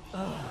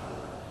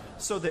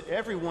 so that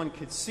everyone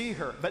could see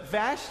her. But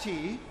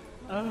Vashti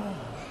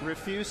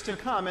refused to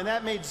come, and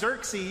that made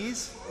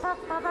Xerxes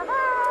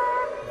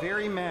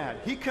very mad.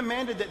 He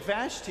commanded that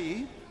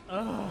Vashti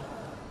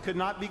could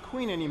not be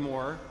queen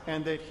anymore,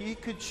 and that he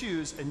could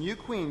choose a new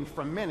queen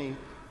from many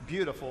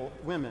beautiful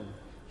women.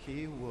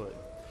 He would.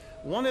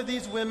 One of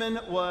these women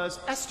was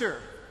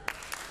Esther.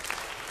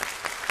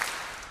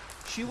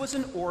 She was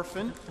an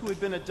orphan who had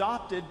been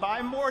adopted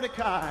by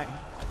Mordecai,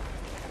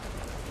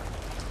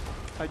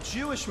 a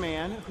Jewish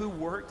man who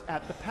worked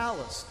at the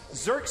palace.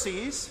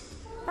 Xerxes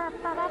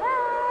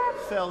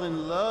fell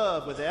in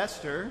love with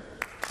Esther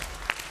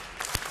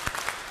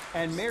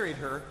and married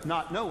her,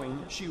 not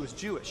knowing she was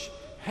Jewish.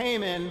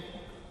 Haman,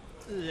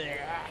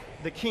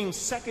 the king's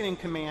second in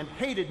command,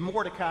 hated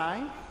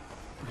Mordecai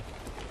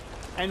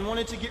and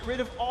wanted to get rid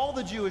of all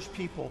the Jewish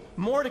people.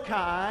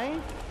 Mordecai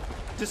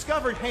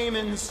discovered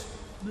Haman's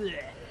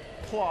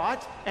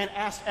plot and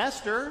asked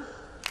Esther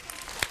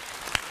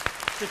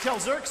to tell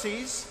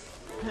Xerxes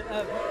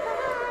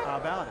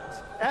about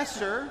it.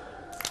 Esther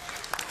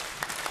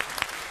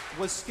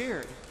was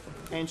scared,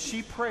 and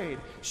she prayed.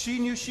 She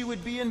knew she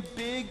would be in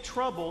big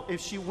trouble if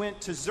she went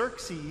to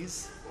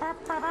Xerxes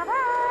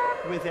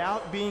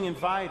without being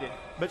invited.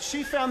 But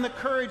she found the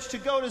courage to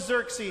go to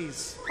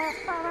Xerxes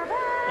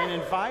and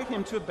invite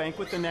him to a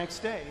banquet the next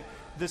day.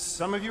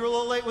 Some of you are a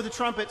little late with the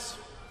trumpets.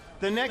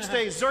 The next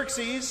day,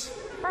 Xerxes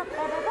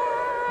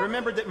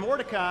remembered that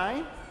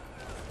Mordecai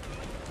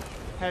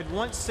had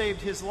once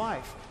saved his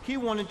life. He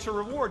wanted to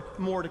reward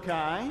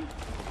Mordecai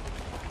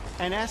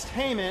and asked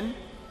Haman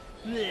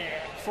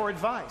for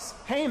advice.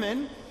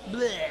 Haman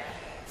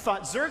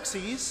thought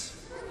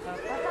Xerxes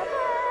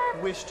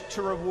wished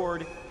to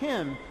reward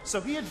him.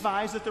 So he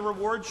advised that the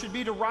reward should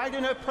be to ride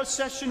in a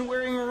procession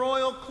wearing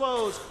royal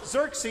clothes.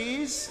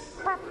 Xerxes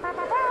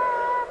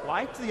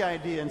liked the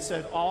idea and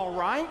said, all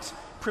right,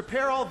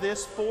 prepare all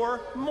this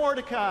for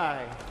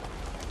Mordecai.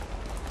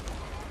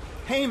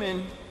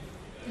 Haman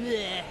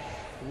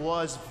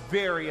was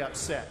very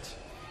upset.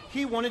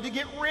 He wanted to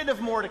get rid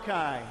of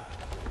Mordecai,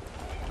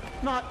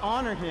 not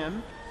honor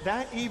him.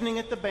 That evening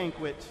at the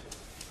banquet,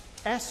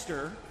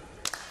 Esther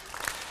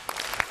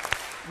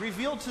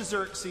revealed to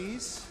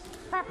Xerxes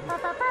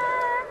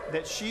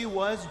that she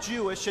was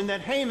Jewish and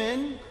that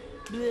Haman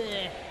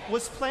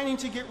was planning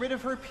to get rid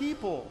of her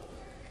people.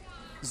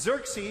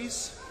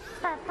 Xerxes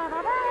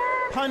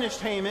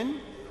punished Haman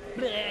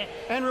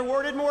and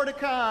rewarded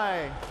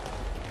Mordecai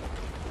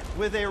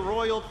with a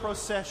royal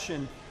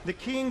procession. The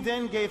king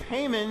then gave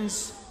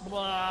Haman's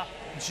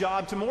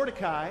job to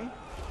Mordecai.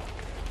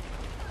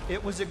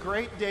 It was a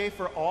great day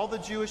for all the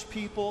Jewish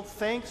people,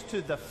 thanks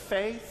to the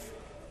faith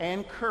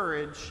and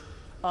courage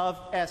of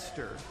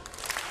Esther.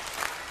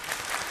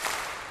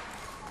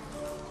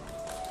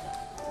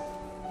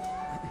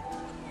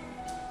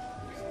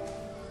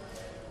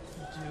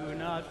 Do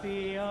not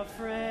be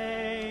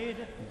afraid.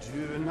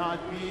 Do not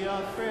be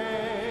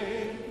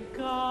afraid.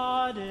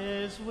 God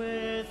is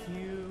with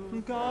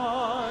you.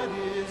 God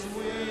is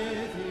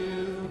with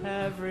you.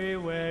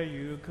 Everywhere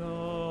you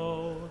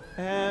go.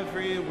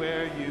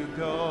 Everywhere you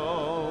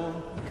go.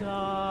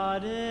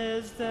 God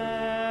is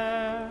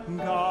there.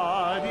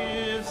 God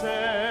is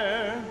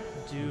there.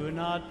 Do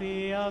not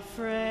be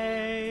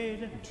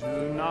afraid.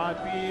 Do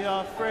not be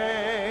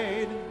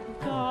afraid.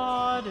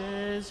 God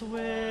is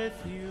with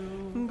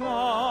you.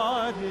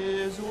 God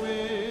is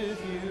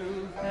with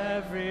you.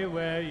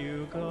 Everywhere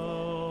you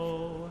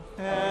go.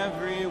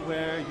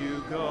 Everywhere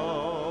you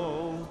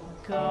go.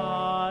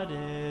 God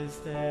is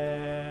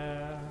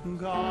there.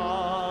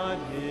 God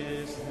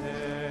is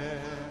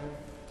there.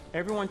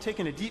 Everyone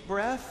taking a deep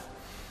breath.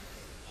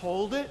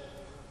 Hold it.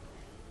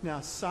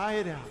 Now sigh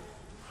it out.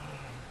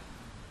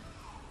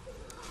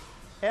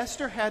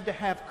 Esther had to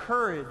have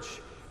courage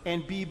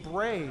and be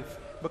brave,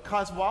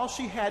 because while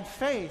she had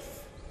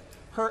faith,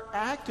 her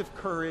act of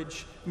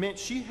courage meant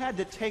she had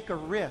to take a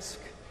risk.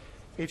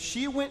 If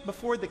she went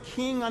before the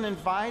king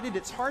uninvited,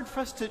 it's hard for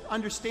us to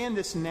understand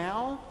this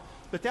now,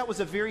 but that was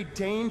a very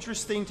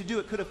dangerous thing to do.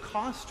 It could have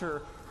cost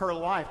her her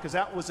life, because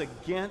that was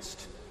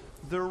against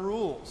the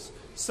rules.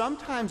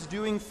 Sometimes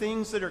doing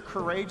things that are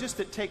courageous,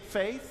 that take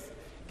faith,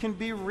 can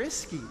be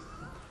risky.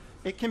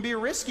 It can be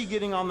risky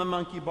getting on the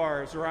monkey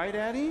bars, right,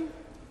 Addie?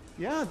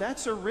 Yeah,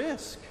 that's a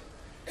risk.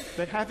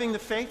 But having the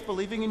faith,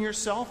 believing in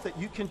yourself that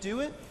you can do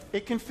it,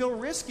 it can feel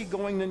risky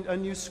going to a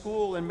new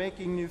school and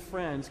making new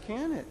friends,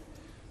 can it?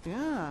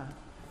 Yeah,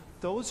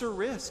 those are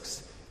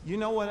risks. You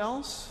know what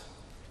else?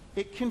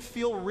 It can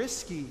feel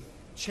risky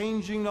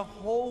changing the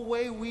whole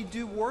way we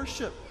do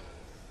worship.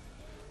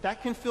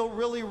 That can feel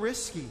really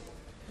risky.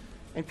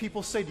 And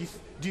people say,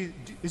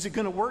 is it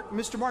going to work?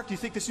 Mr. Mark, do you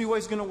think this new way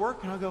is going to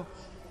work? And I'll go,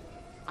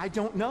 I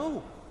don't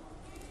know.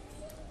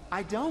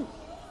 I don't.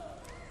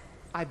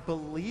 I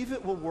believe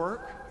it will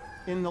work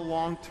in the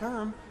long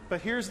term,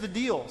 but here's the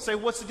deal. Say,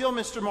 what's the deal,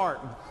 Mr.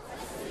 Martin?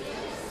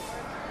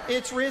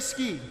 It's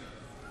risky.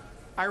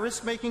 I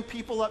risk making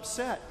people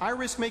upset. I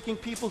risk making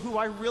people who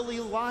I really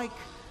like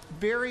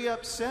very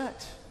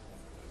upset.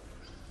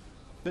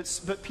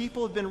 But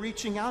people have been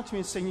reaching out to me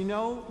and saying, you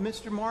know,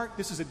 Mr. Mark,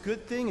 this is a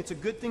good thing. It's a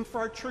good thing for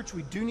our church.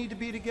 We do need to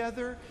be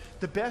together.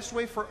 The best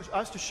way for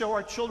us to show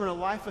our children a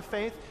life of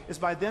faith is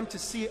by them to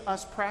see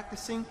us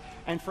practicing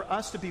and for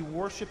us to be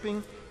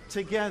worshiping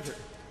together.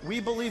 We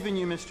believe in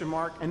you, Mr.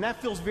 Mark, and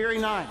that feels very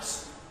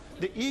nice.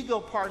 The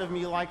ego part of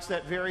me likes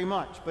that very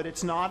much, but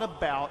it's not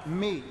about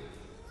me.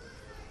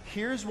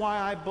 Here's why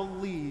I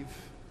believe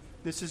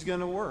this is going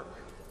to work.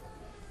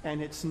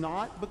 And it's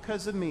not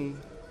because of me,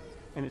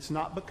 and it's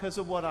not because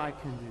of what I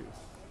can do.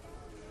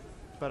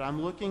 But I'm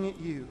looking at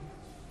you,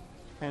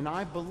 and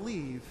I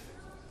believe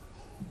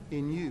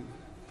in you.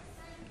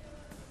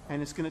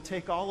 And it's going to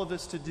take all of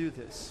us to do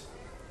this.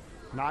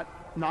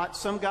 Not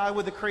some guy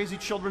with a crazy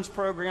children's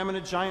program and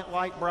a giant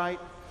light bright,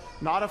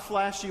 not a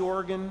flashy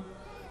organ,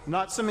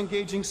 not some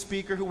engaging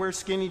speaker who wears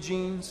skinny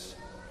jeans.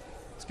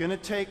 It's going to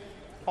take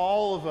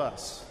all of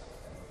us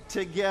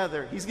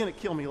together. He's going to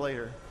kill me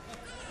later.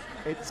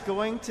 It's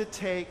going to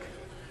take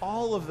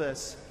all of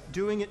us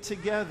doing it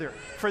together.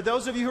 For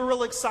those of you who are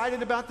real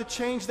excited about the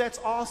change, that's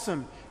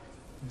awesome.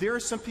 There are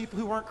some people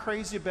who aren't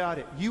crazy about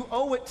it. You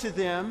owe it to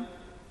them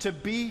to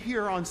be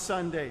here on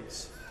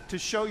Sundays, to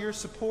show your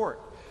support.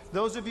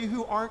 Those of you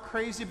who aren't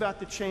crazy about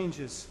the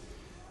changes,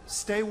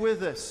 stay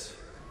with us.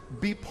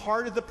 Be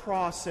part of the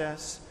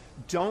process.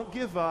 Don't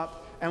give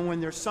up. And when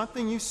there's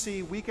something you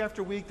see week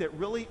after week that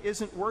really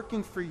isn't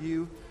working for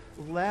you,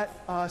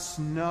 let us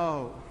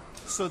know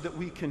so that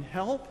we can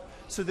help,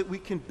 so that we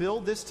can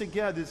build this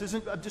together. This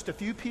isn't just a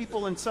few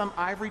people in some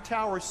ivory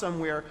tower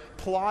somewhere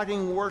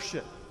plotting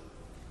worship.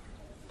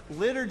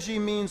 Liturgy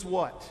means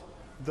what?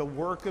 The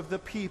work of the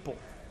people.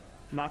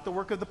 Not the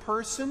work of the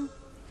person,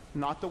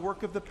 not the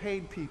work of the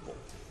paid people.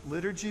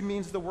 Liturgy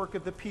means the work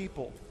of the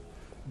people.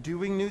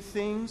 Doing new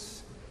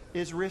things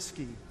is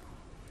risky,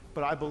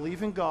 but I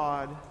believe in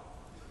God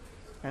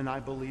and I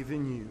believe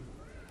in you.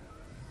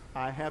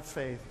 I have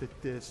faith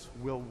that this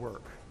will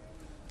work.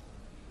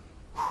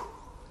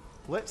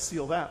 Let's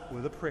seal that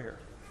with a prayer.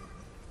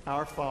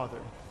 Our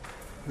Father,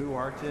 who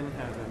art in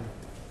heaven,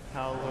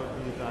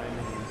 hallowed be thy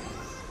name.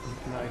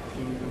 Thy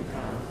kingdom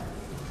come,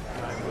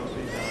 thy will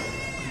be done,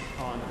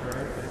 on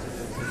earth as it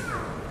is in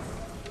heaven.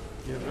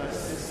 Give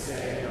us this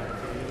day our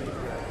daily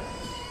bread,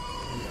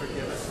 and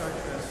forgive us our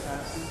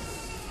trespasses,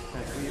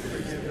 as we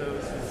forgive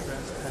those who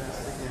trespass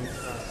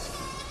against us.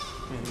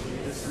 And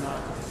lead us not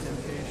into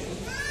temptation,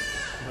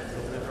 but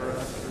deliver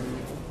us from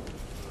evil.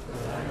 For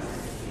thine is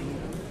the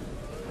kingdom,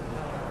 the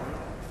power,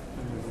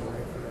 and the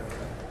glory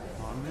forever.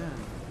 Amen.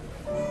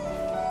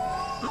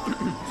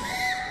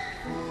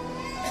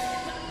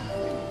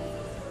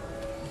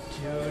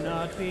 Do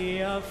not be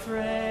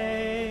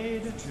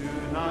afraid. Do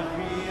not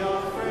be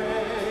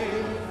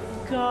afraid.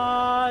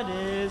 God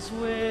is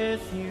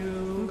with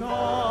you.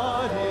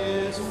 God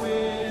is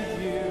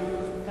with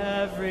you.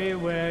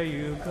 Everywhere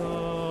you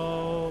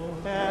go.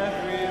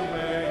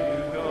 Everywhere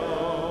you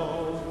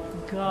go.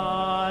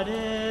 God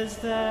is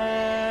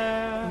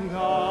there.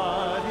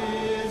 God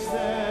is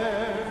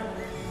there.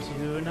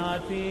 Do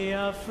not be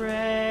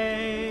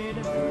afraid.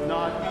 Do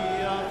not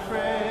be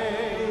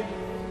afraid.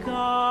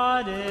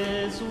 God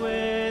is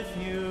with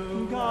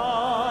you.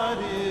 God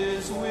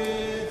is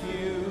with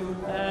you.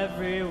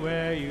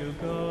 Everywhere you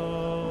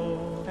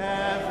go.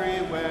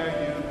 Everywhere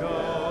you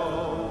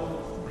go.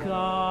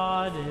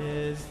 God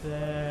is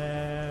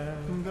there.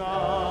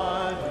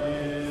 God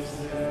is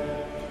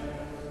there.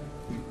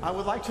 I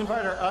would like to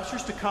invite our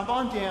ushers to come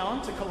on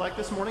down to collect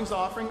this morning's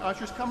offering.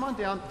 Ushers, come on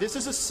down. This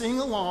is a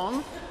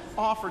sing-along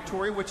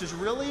offertory, which is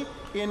really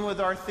in with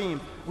our theme.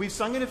 We've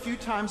sung it a few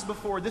times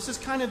before. This is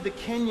kind of the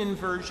Kenyan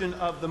version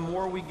of The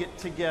More We Get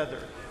Together.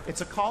 It's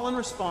a call and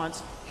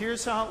response.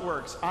 Here's how it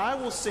works. I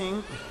will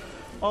sing,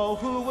 "Oh,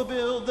 who will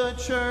build the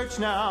church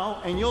now?"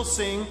 And you'll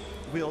sing,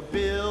 "We'll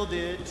build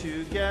it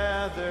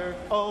together."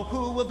 Oh,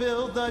 who will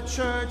build the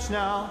church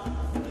now?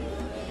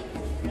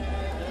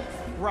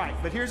 Right,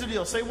 but here's the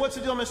deal. Say, "What's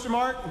the deal, Mr.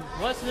 Mark?"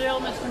 What's the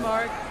deal, Mr.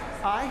 Mark?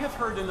 I have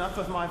heard enough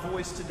of my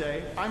voice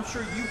today. I'm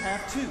sure you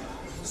have too.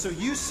 So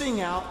you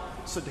sing out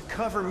so to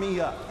cover me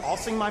up. I'll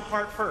sing my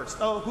part first.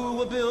 Oh, who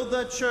will build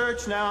the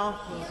church now?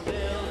 We'll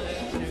build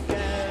it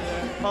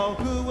together. Oh,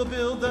 who will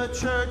build the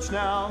church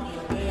now?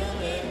 We'll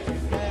build it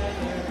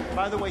together.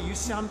 By the way, you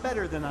sound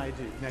better than I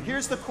do. Now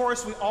here's the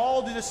chorus. We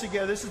all do this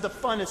together. This is the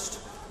funnest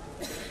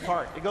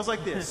part. It goes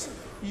like this.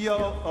 Yo,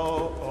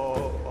 oh,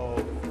 oh,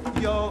 oh.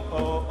 Yo,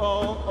 oh,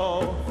 oh,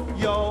 oh.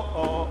 Yo,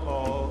 oh,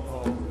 oh,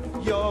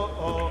 oh. Yo,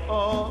 oh,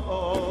 oh,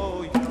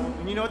 oh. Yo.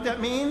 And you know what that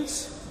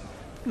means?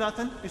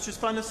 Nothing. It's just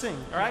fun to sing.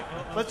 All right?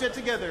 Let's get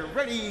together.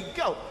 Ready,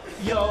 go.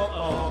 Yo,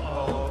 oh,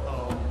 oh,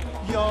 oh.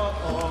 Yo,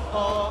 oh,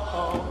 oh,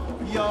 oh.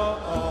 Yo,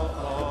 oh,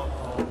 oh,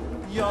 oh.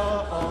 Yo,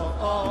 oh,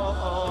 oh,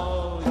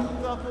 oh.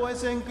 The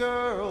boys and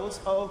girls.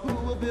 Oh, who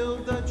will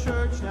build the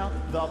church now?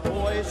 The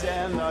boys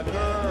and the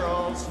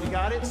girls. You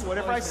got it? So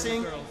whatever I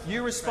sing,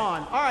 you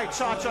respond. All right,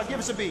 Cha-Cha, give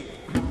us a beat.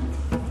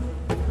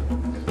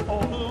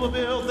 Oh, who will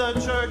build the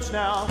church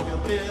now? We'll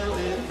build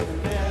it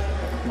together.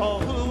 Oh,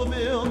 who will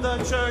build the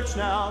church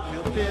now?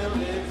 We'll build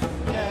it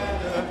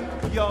together.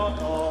 Yo,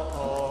 oh,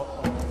 oh,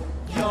 oh.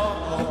 Yo,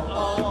 oh,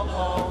 oh,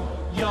 oh.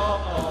 Yo,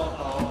 oh,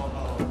 oh,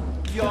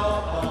 oh. Yo,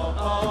 oh,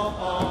 oh,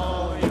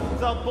 oh. Yo.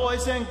 The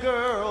boys and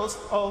girls.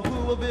 Oh,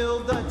 who will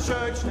build the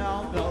church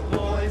now? The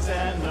boys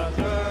and the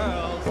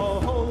girls. Oh,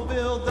 who will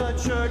build the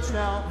church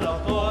now? The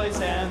boys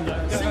and the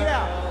girls. Sing it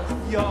out.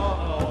 Yo,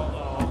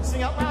 oh, oh.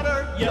 Sing out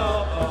louder. Yo,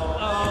 oh,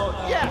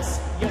 oh.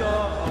 Yes. Yo, oh,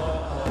 oh.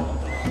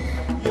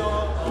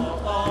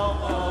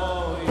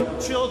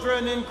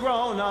 Children and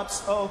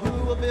grown-ups, oh, who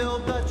will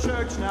build the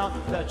church now?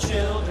 The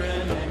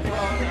children and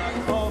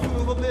grown-ups. Oh,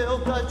 who will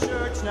build the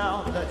church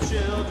now? The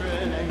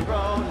children and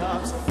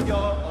grown-ups. Yo,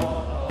 oh,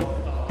 oh,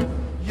 oh.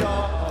 Yo,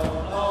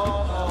 oh,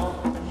 oh,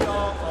 oh. Yo,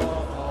 oh,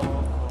 oh,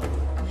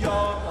 oh. Yo,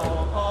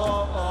 oh,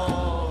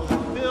 oh,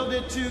 oh. Build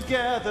it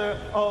together.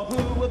 Oh,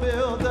 who will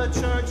build the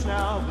church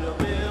now? We'll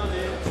build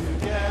it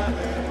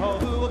together. Oh,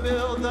 who will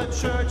build the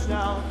church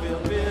now?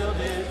 We'll build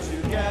it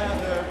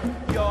together.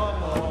 Yo,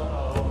 oh, oh.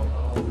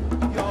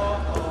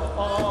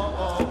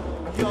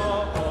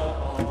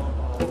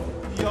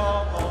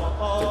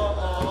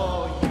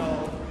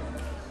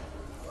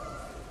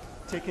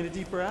 Taking a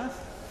deep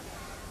breath.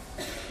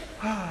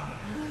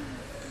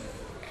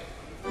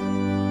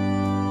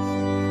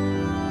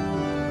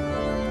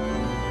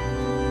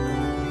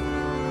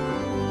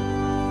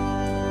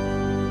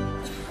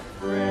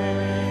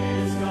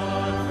 Praise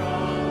God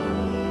from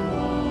whom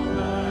all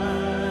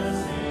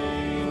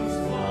blessings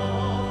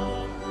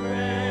flow.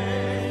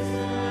 Praise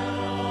to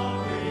all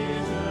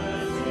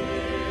creatures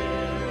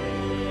here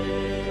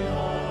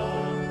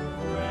below.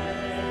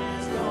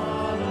 Praise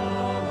God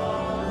above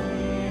all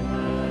he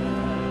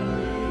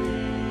heaven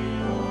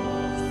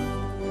beholds.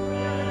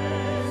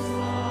 Praise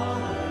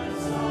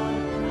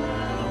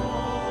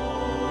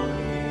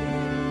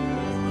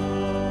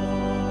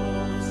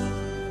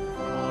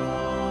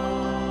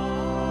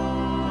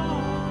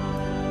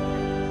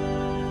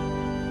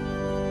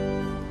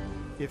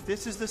If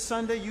this is the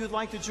Sunday you'd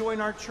like to join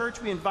our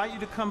church, we invite you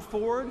to come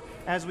forward.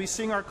 As we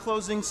sing our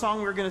closing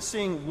song, we're going to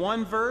sing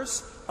one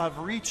verse of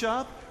Reach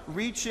Up,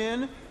 Reach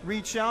In,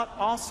 Reach Out.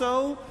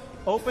 Also,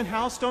 open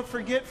house, don't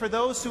forget, for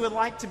those who would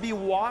like to be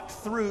walked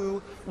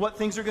through what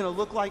things are going to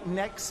look like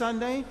next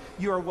Sunday,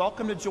 you are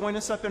welcome to join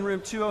us up in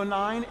room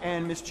 209,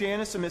 and Miss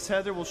Janice and Miss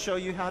Heather will show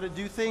you how to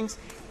do things.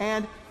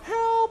 And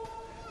help!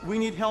 We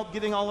need help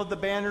getting all of the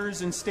banners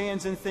and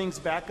stands and things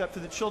back up to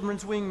the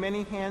children's wing.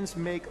 Many hands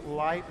make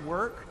light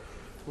work.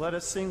 Let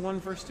us sing one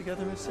verse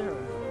together, Miss Sarah.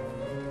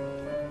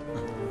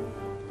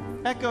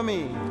 Echo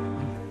me.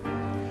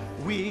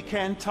 We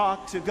can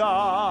talk to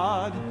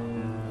God.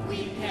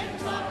 We can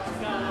talk to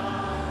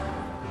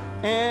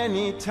God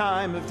Any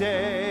time of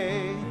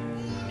day.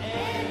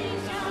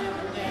 any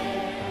time of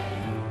day,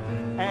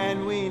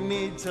 And we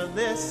need to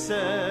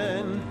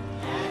listen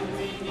and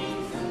we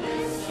need to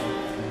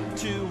listen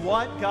to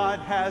what God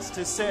has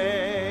to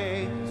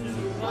say. to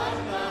what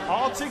God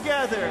All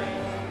together.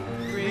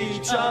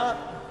 Reach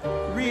up,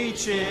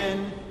 reach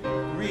in,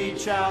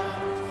 reach out.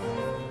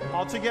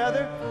 All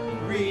together.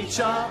 Reach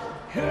up,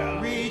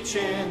 reach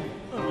in,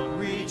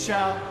 reach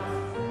out.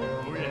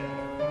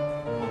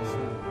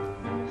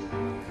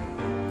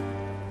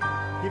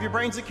 Give your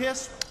brains a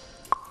kiss.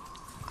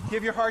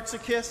 Give your hearts a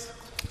kiss.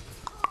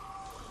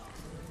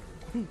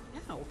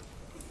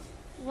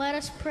 Let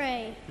us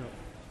pray.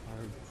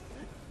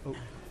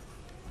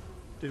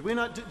 Did we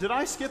not? Did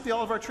I skip the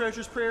All of Our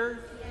Treasures prayer?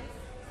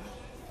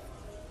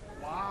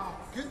 Wow,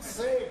 good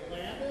save,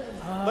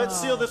 Landon. Let's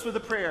seal this with a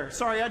prayer.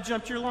 Sorry, I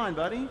jumped your line,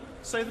 buddy.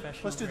 Say,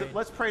 let's do that.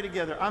 Let's pray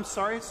together. I'm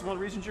sorry. It's one of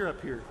the reasons you're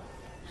up here.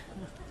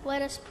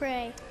 Let us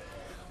pray.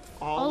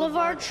 All of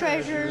our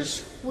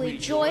treasures we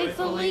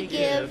joyfully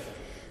give,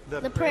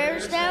 the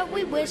prayers that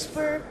we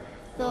whisper,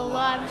 the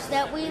lives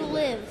that we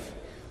live,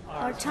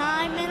 our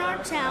time and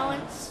our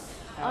talents,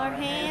 our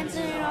hands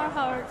and our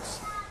hearts.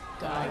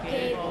 God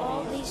gave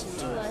all these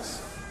to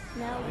us.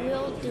 Now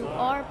we'll do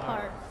our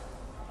part.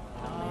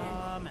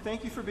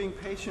 Thank you for being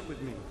patient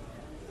with me.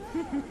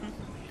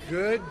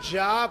 Good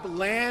job,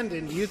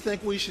 Landon. Do you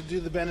think we should do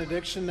the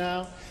benediction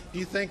now? Do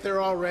you think they're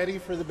all ready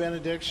for the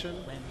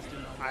benediction?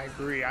 I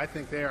agree. I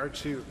think they are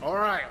too. All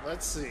right,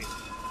 let's see.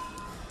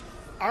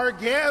 Our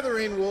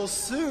gathering will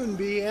soon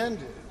be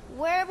ended.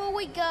 Where will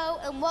we go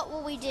and what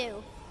will we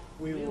do?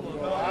 We will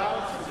go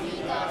out.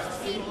 Be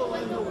God's people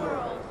in the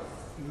world.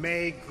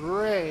 May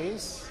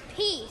grace,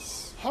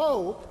 Peace,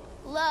 hope,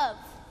 love,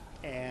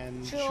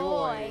 and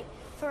joy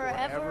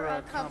forever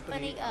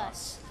accompany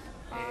us.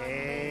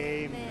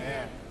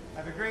 Amen.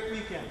 Have a great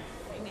weekend.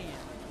 Thank you.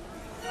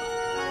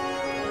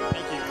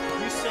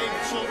 You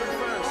saved children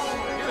first.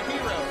 You're a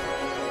hero.